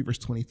chapter 3, verse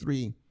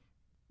 23,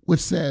 which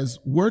says,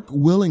 work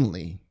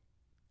willingly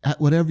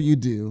at whatever you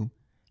do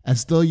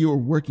as though you are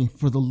working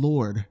for the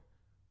Lord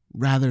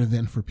rather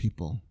than for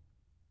people.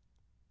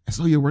 As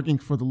though you're working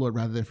for the Lord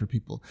rather than for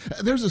people.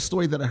 There's a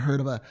story that I heard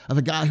of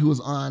a guy who was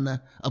on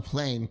a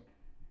plane,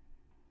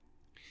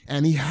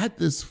 and he had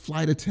this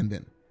flight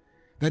attendant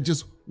that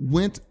just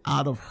went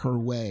out of her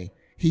way.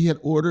 He had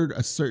ordered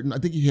I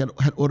think he had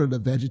ordered a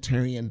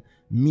vegetarian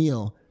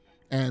meal,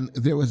 and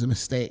there was a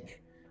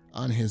mistake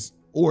on his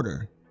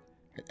order.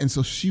 And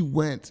so she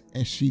went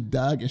and she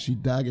dug and she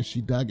dug and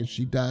she dug and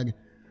she dug,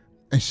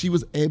 and she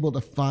was able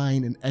to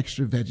find an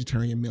extra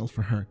vegetarian meal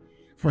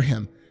for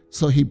him.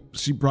 So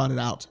she brought it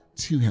out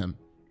to him.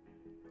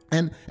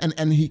 And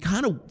he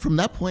kind of, from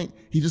that point,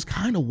 he just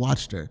kind of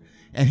watched her,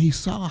 and he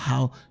saw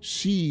how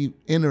she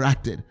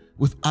interacted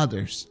with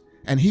others.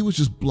 And he was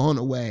just blown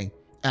away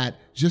at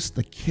just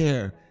the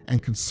care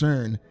and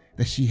concern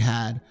that she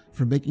had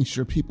for making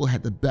sure people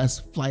had the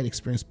best flight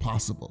experience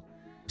possible.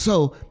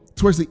 So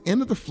towards the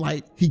end of the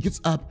flight, he gets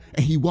up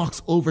and he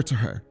walks over to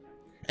her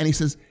and he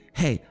says,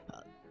 hey,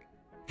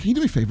 can you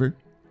do me a favor?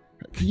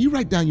 Can you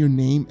write down your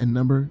name and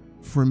number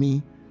for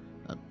me?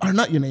 Or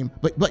not your name,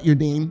 but your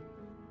name,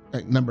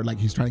 number, like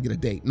he's trying to get a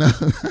date. No,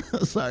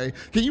 sorry.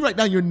 Can you write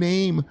down your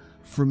name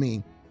for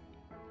me?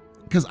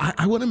 Because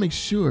I want to make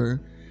sure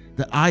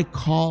that I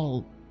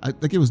call, I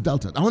think it was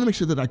Delta. I want to make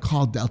sure that I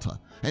call Delta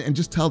and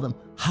just tell them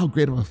how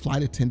great of a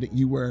flight attendant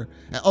you were.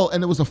 Oh,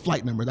 and it was a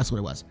flight number. That's what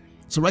it was.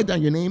 So write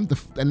down your name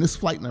and this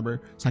flight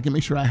number so I can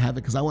make sure I have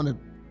it, because I want to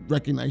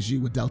recognize you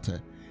with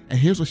Delta. And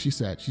here's what she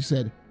said. She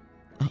said,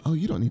 oh,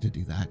 you don't need to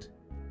do that.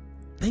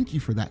 Thank you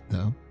for that,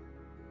 though.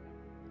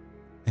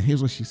 And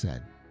here's what she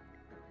said.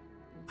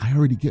 I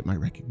already get my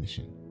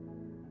recognition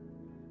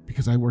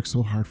because I work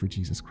so hard for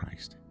Jesus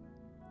Christ.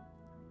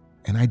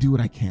 And I do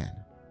what I can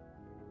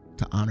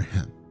to honor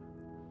him.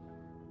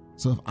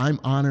 So if I'm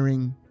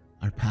honoring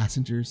our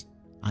passengers,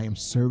 I am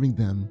serving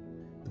them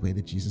the way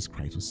that Jesus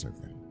Christ would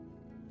serve them.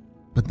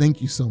 But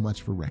thank you so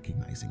much for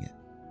recognizing it.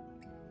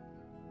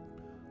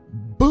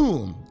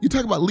 Boom. You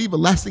talk about leave a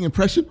lasting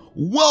impression.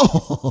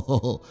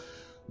 Whoa.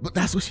 But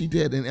that's what she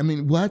did. And I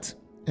mean, what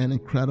an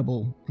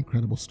incredible,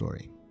 incredible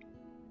story.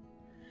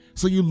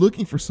 So you're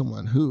looking for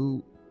someone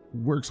who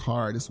works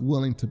hard, is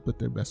willing to put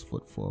their best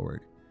foot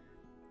forward.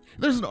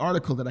 There's an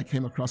article that I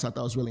came across I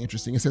thought was really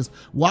interesting. It says,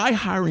 why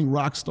hiring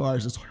rock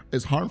stars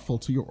is harmful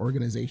to your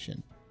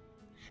organization.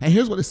 And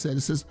here's what it said.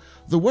 It says,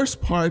 the worst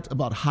part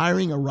about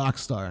hiring a rock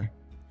star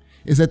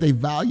is that they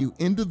value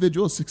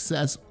individual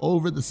success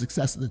over the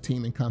success of the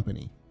team and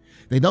company.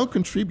 They don't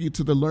contribute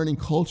to the learning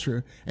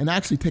culture and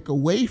actually take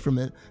away from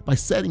it by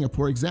setting a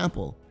poor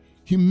example.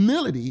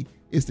 Humility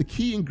is the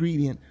key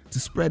ingredient to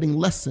spreading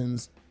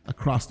lessons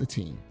across the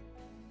team.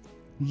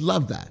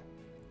 Love that.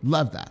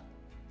 Love that.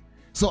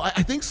 So I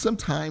think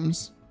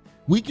sometimes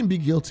we can be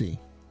guilty.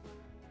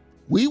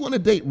 We want to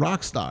date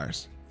rock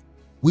stars.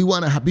 We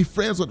want to be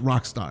friends with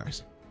rock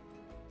stars.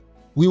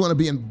 We want to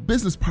be in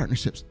business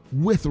partnerships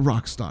with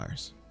rock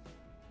stars.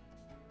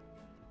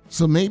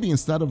 So maybe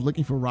instead of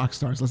looking for rock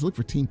stars, let's look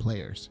for team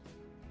players.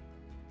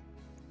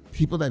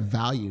 People that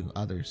value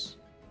others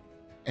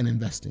and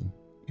investing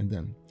in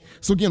them.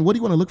 So again, what do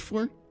you want to look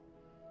for?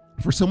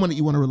 For someone that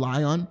you want to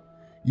rely on,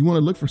 you want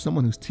to look for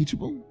someone who's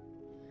teachable,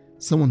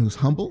 someone who's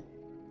humble,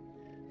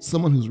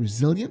 someone who's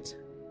resilient,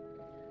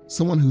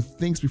 someone who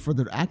thinks before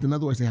they act. In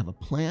other words, they have a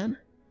plan.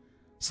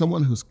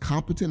 Someone who's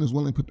competent, is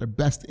willing to put their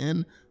best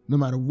in, no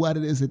matter what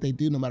it is that they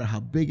do, no matter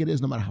how big it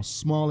is, no matter how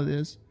small it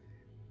is.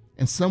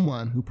 And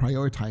someone who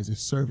prioritizes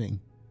serving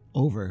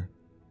over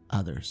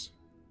others.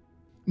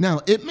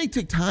 Now, it may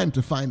take time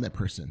to find that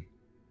person.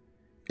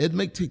 It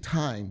may take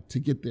time to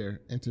get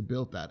there and to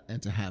build that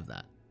and to have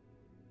that.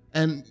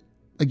 And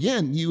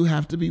again, you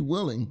have to be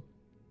willing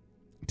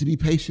to be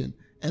patient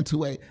and to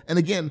wait. And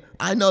again,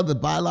 I know the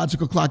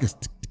biological clock is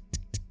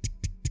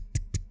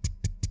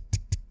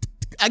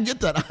I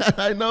get that.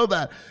 I know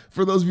that.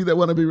 For those of you that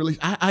want to be released,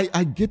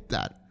 I get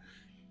that.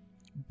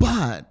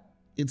 But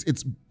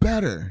it's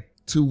better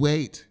to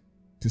wait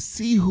to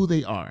see who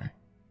they are.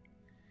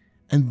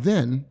 And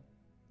then,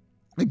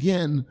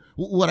 again,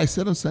 what I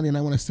said on Sunday, and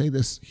I want to say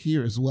this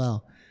here as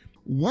well.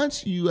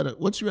 Once you're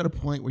at a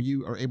point where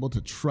you are able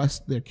to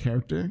trust their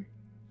character,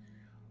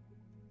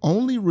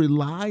 only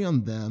rely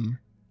on them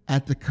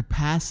at the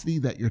capacity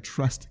that your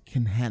trust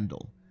can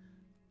handle.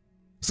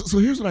 So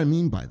here's what I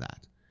mean by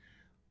that.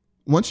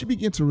 Once you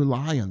begin to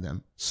rely on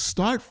them,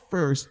 start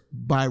first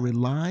by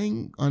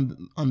relying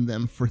on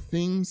them for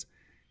things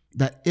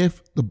that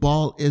if the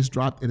ball is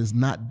dropped, it is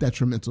not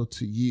detrimental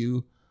to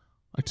you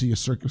or to your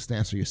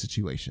circumstance or your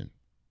situation.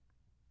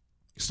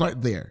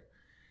 Start there.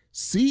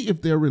 See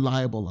if they're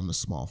reliable on the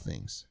small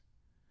things.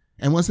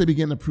 And once they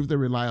begin to prove their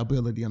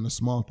reliability on the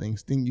small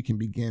things, then you can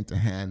begin to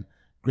hand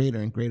greater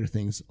and greater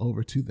things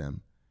over to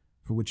them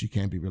for which you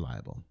can be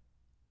reliable.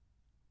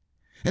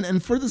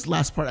 And for this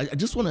last part, I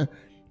just want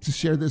to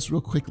share this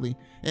real quickly.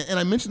 And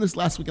I mentioned this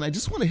last week, and I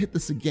just want to hit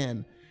this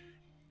again.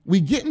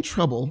 We get in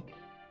trouble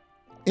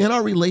in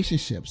our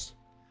relationships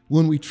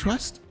when we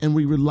trust and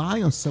we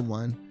rely on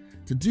someone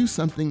to do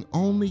something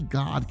only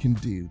God can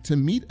do, to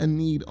meet a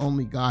need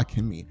only God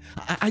can meet.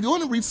 I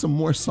want to read some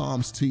more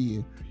Psalms to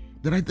you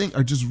that I think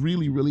are just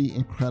really, really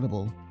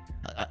incredible.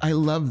 I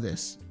love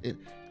this.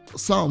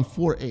 Psalm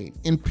 4:8,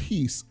 in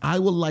peace I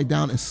will lie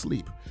down and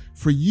sleep,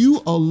 for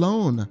you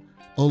alone,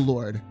 O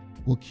Lord,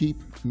 will keep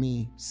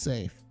me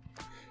safe.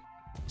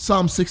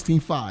 Psalm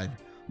 16:5,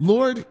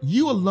 Lord,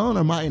 you alone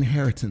are my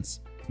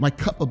inheritance, my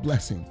cup of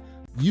blessing.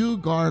 You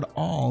guard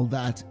all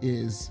that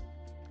is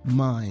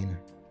mine.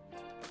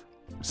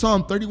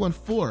 Psalm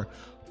 31:4,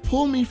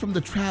 pull me from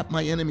the trap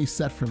my enemies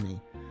set for me,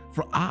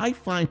 for I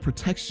find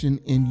protection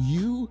in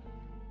you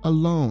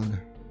alone.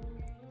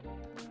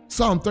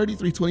 Psalm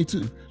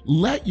 33:22,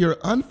 let your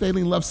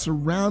unfailing love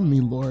surround me,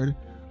 Lord,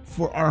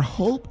 for our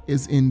hope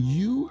is in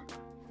you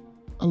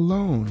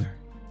alone.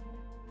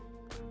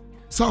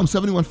 Psalm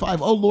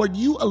 71:5, oh Lord,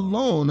 you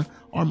alone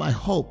are my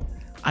hope.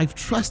 I've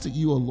trusted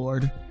you, O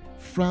Lord,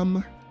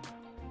 from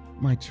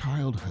my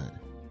childhood.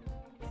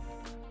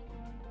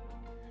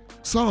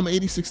 Psalm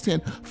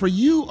 86:10, for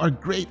you are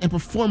great and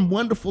perform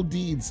wonderful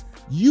deeds.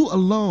 You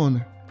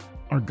alone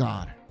are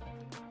God.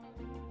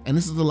 And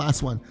this is the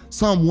last one.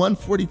 Psalm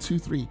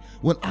 142:3,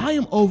 when I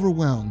am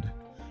overwhelmed,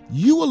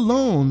 you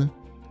alone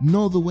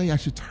know the way I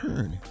should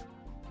turn.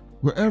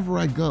 Wherever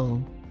I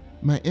go,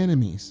 my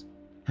enemies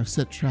have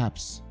set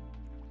traps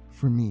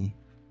for me.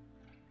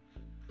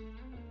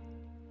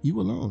 You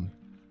alone.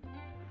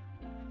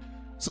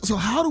 So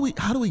how do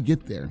we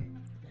get there?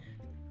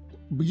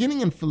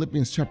 Beginning in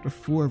Philippians chapter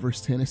 4,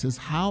 verse 10, it says,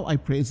 how I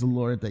praise the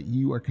Lord that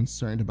you are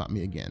concerned about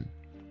me again.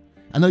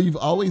 I know you've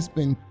always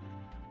been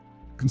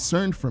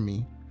concerned for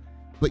me,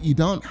 but you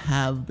don't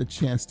have the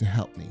chance to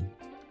help me.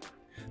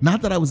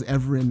 Not that I was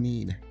ever in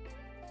need,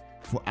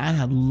 for I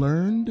have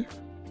learned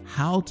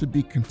how to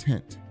be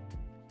content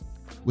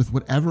with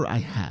whatever I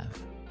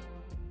have.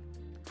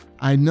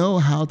 I know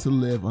how to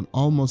live on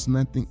almost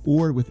nothing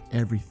or with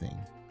everything.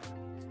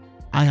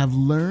 I have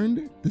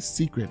learned the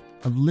secret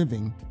of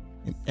living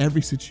in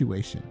every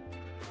situation,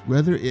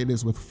 whether it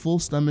is with full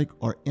stomach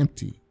or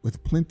empty,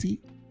 with plenty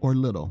or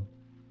little.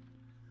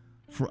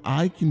 For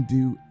I can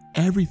do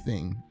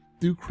everything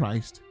through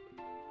Christ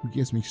who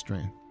gives me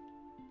strength.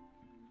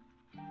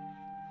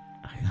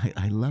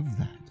 I love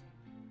that.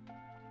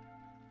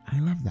 I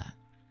love that.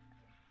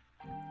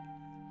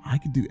 I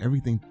can do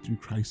everything through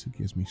Christ who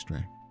gives me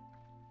strength.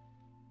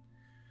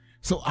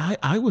 So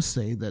I would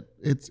say that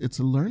it's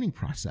a learning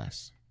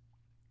process.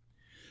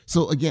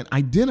 So again,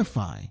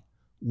 identify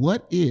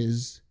what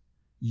is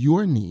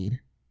your need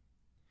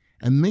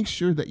and make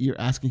sure that you're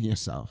asking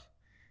yourself,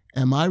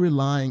 am I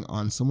relying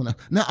on someone else?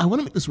 Now, I want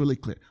to make this really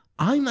clear.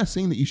 I'm not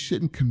saying that you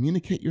shouldn't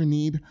communicate your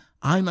need.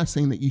 I'm not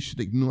saying that you should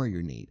ignore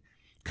your need.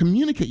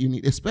 Communicate your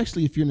need,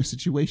 especially if you're in a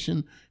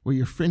situation where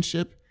your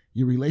friendship,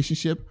 your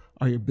relationship,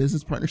 or your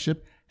business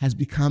partnership has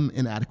become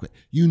inadequate.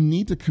 You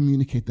need to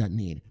communicate that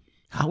need.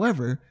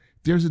 However,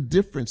 there's a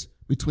difference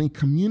between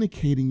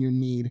communicating your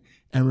need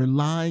and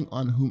relying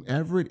on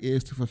whomever it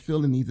is to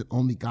fulfill a need that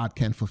only God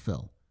can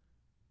fulfill.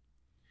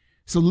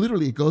 So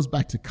literally, it goes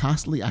back to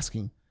constantly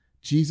asking,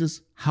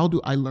 Jesus, how do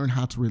I learn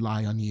how to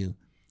rely on you?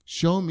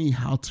 Show me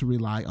how to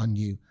rely on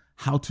you,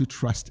 how to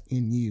trust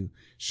in you.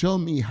 Show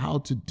me how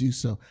to do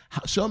so.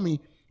 Show me,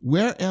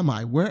 where am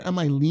I? Where am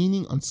I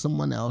leaning on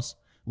someone else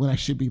when I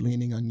should be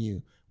leaning on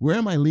you? Where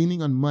am I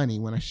leaning on money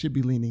when I should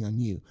be leaning on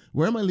you?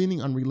 Where am I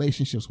leaning on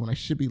relationships when I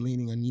should be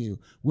leaning on you?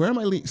 Where am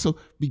I leaning? So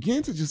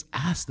begin to just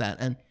ask that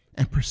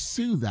and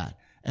pursue that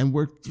and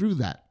work through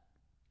that.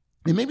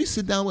 And maybe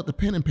sit down with a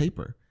pen and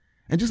paper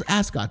and just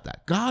ask God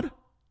that. God,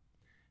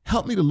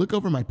 help me to look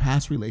over my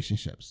past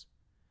relationships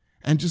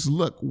and just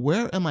look,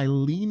 where am I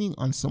leaning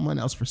on someone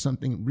else for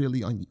something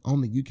really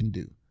only you can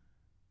do?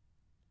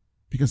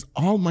 Because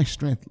all my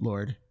strength,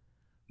 Lord,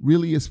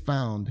 really is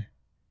found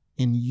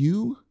in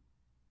you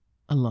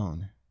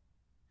alone.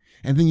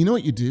 And then you know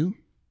what you do?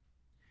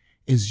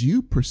 Is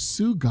you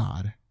pursue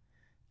God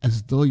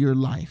as though your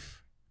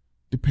life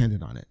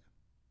depended on it.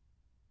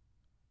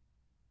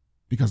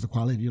 Because the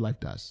quality of your life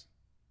does.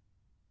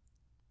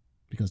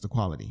 Because the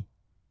quality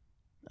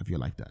of your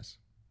life does.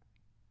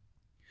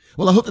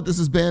 Well, I hope that this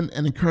has been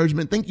an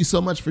encouragement. Thank you so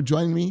much for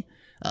joining me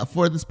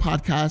for this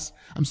podcast.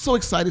 I'm so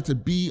excited to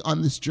be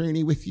on this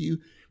journey with you.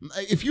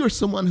 If you are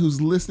someone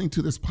who's listening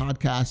to this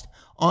podcast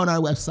on our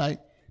website,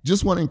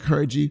 just want to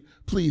encourage you,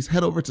 please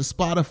head over to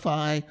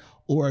Spotify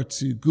or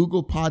to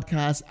Google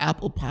Podcasts,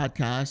 Apple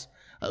Podcasts,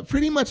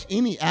 pretty much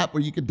any app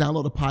where you could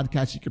download a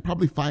podcast, you could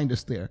probably find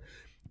us there.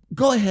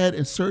 go ahead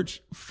and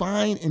search,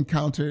 find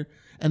Encounter,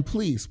 and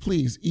please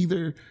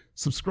either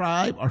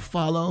subscribe or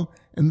follow.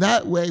 And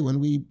that way, when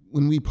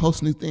we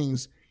post new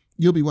things,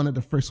 you'll be one of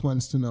the first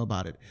ones to know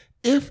about it.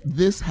 If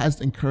this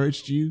has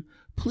encouraged you,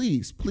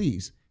 please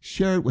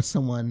share it with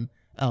someone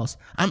else.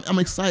 I'm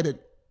excited.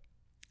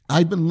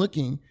 I've been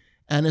looking,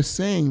 and it's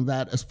saying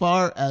that as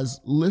far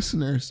as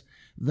listeners,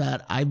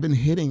 that I've been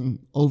hitting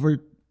over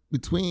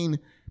between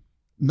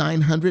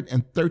 900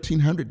 and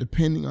 1,300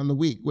 depending on the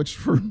week, which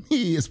for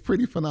me is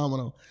pretty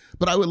phenomenal.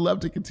 But I would love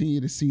to continue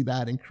to see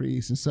that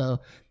increase. And so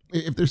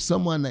if there's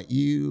someone that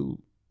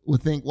you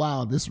would think,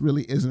 wow, this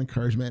really is an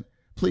encouragement,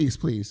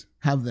 please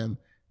have them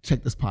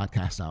check this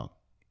podcast out.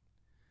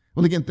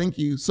 Well, again, thank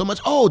you so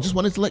much. Oh, just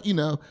wanted to let you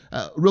know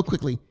real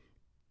quickly,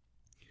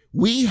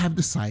 we have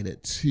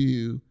decided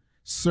to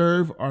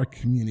serve our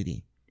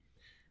community.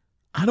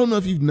 I don't know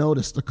if you've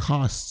noticed the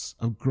costs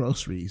of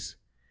groceries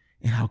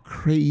and how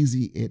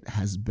crazy it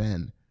has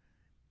been.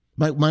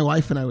 My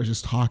wife and I were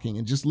just talking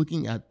and just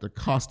looking at the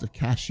cost of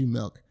cashew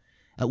milk.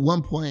 At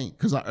one point,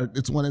 because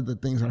it's one of the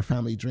things our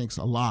family drinks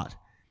a lot,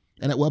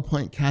 and at one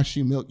point,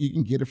 cashew milk, you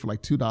can get it for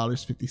like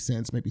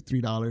 $2.50, maybe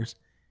 $3.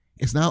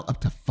 It's now up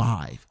to $5.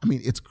 I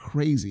mean, it's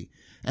crazy.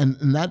 And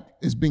that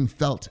is being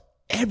felt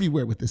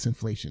everywhere with this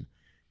inflation.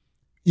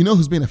 You know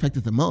who's being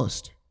affected the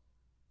most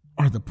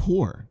are the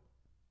poor.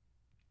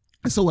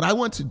 And so what I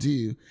want to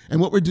do,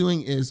 and what we're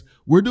doing is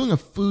we're doing a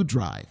food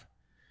drive.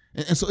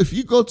 And so if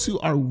you go to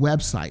our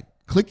website,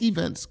 click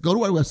events, go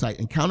to our website,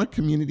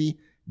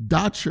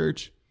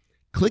 encountercommunity.church,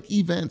 click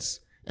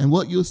events, and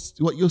what you'll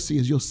see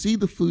is you'll see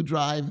the food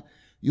drive,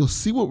 you'll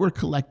see what we're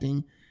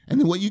collecting, and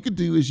then what you could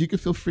do is you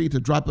could feel free to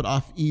drop it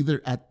off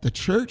either at the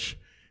church,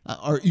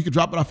 or you could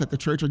drop it off at the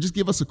church, or just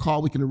give us a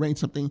call. We can arrange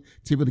something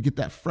to be able to get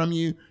that from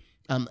you.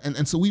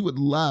 And so we would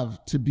love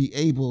to be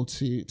able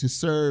to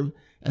serve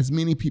as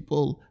many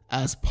people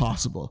as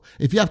possible.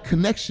 If you have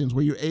connections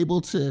where you're able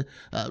to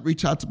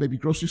reach out to maybe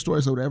grocery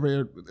stores or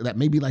whatever that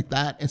may be like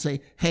that and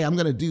say, hey, I'm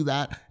going to do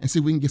that and see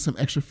if we can get some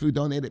extra food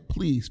donated,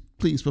 please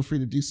feel free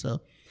to do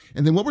so.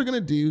 And then what we're going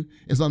to do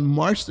is on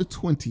March the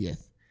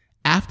 20th,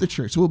 after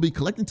church, so we'll be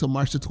collecting till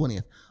March the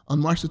 20th. On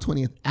March the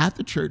 20th,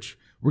 after church,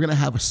 we're going to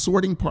have a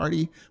sorting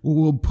party where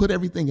we'll put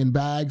everything in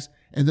bags.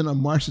 And then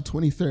on March the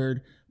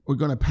 23rd, we're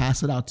going to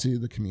pass it out to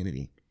the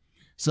community.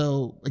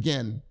 So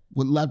again,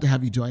 would love to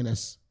have you join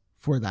us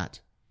for that.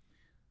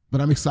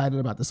 But I'm excited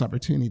about this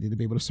opportunity to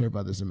be able to serve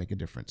others and make a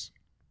difference.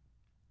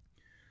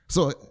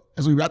 So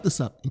as we wrap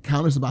this up,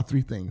 Encounter's about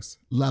three things.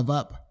 Love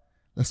up.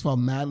 Let's fall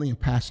madly and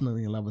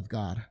passionately in love with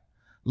God.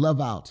 Love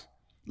out.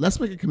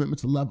 Let's make a commitment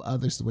to love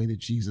others the way that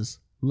Jesus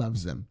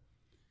loves them.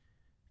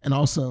 And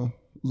also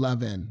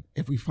love in.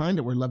 If we find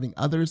that we're loving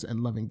others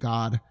and loving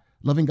God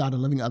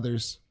and loving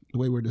others the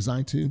way we're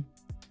designed to,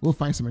 we'll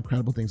find some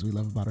incredible things we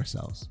love about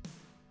ourselves.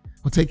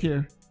 Well, take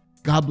care.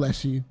 God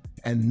bless you.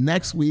 And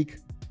next week,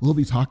 we'll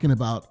be talking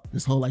about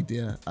this whole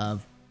idea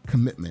of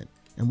commitment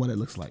and what it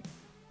looks like.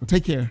 Well,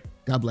 take care.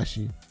 God bless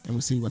you. And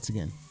we'll see you once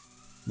again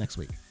next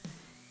week.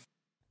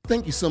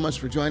 Thank you so much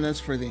for joining us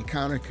for the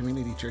Encounter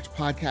Community Church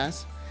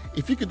podcast.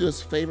 If you could do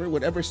us a favor,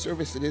 whatever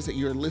service it is that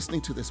you're listening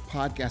to this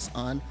podcast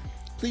on,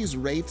 please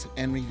rate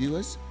and review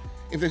us.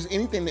 If there's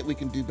anything that we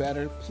can do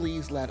better,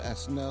 please let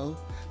us know.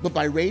 But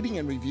by rating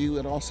and review,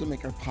 it'll also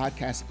make our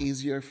podcast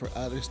easier for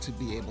others to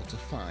be able to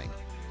find.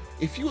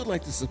 If you would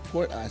like to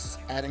support us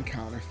at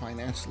Encounter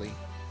financially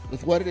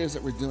with what it is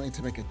that we're doing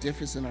to make a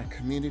difference in our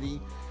community,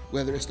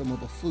 whether it's the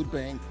mobile food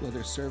bank, whether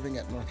it's serving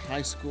at North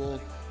High School,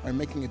 or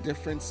making a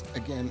difference,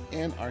 again,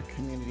 in our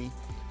community,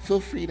 feel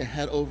free to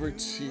head over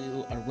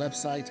to our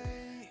website,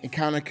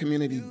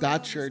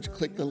 encountercommunity.church.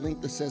 Click the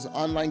link that says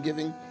online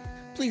giving.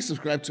 Please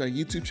subscribe to our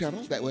YouTube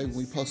channel. That way when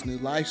we post new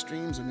live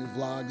streams or new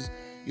vlogs,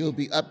 you'll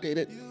be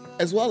updated.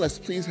 As well as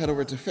please head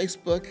over to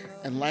Facebook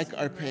and like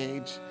our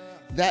page.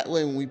 That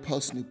way when we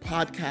post new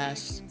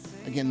podcasts,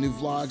 again, new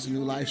vlogs,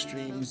 new live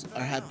streams,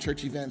 or have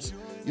church events,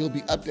 you'll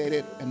be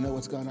updated and know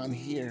what's going on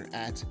here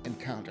at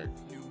Encounter.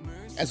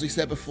 As we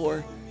said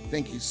before,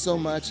 thank you so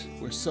much.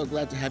 We're so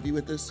glad to have you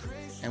with us,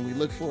 and we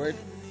look forward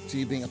to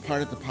you being a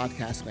part of the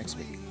podcast next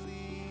week.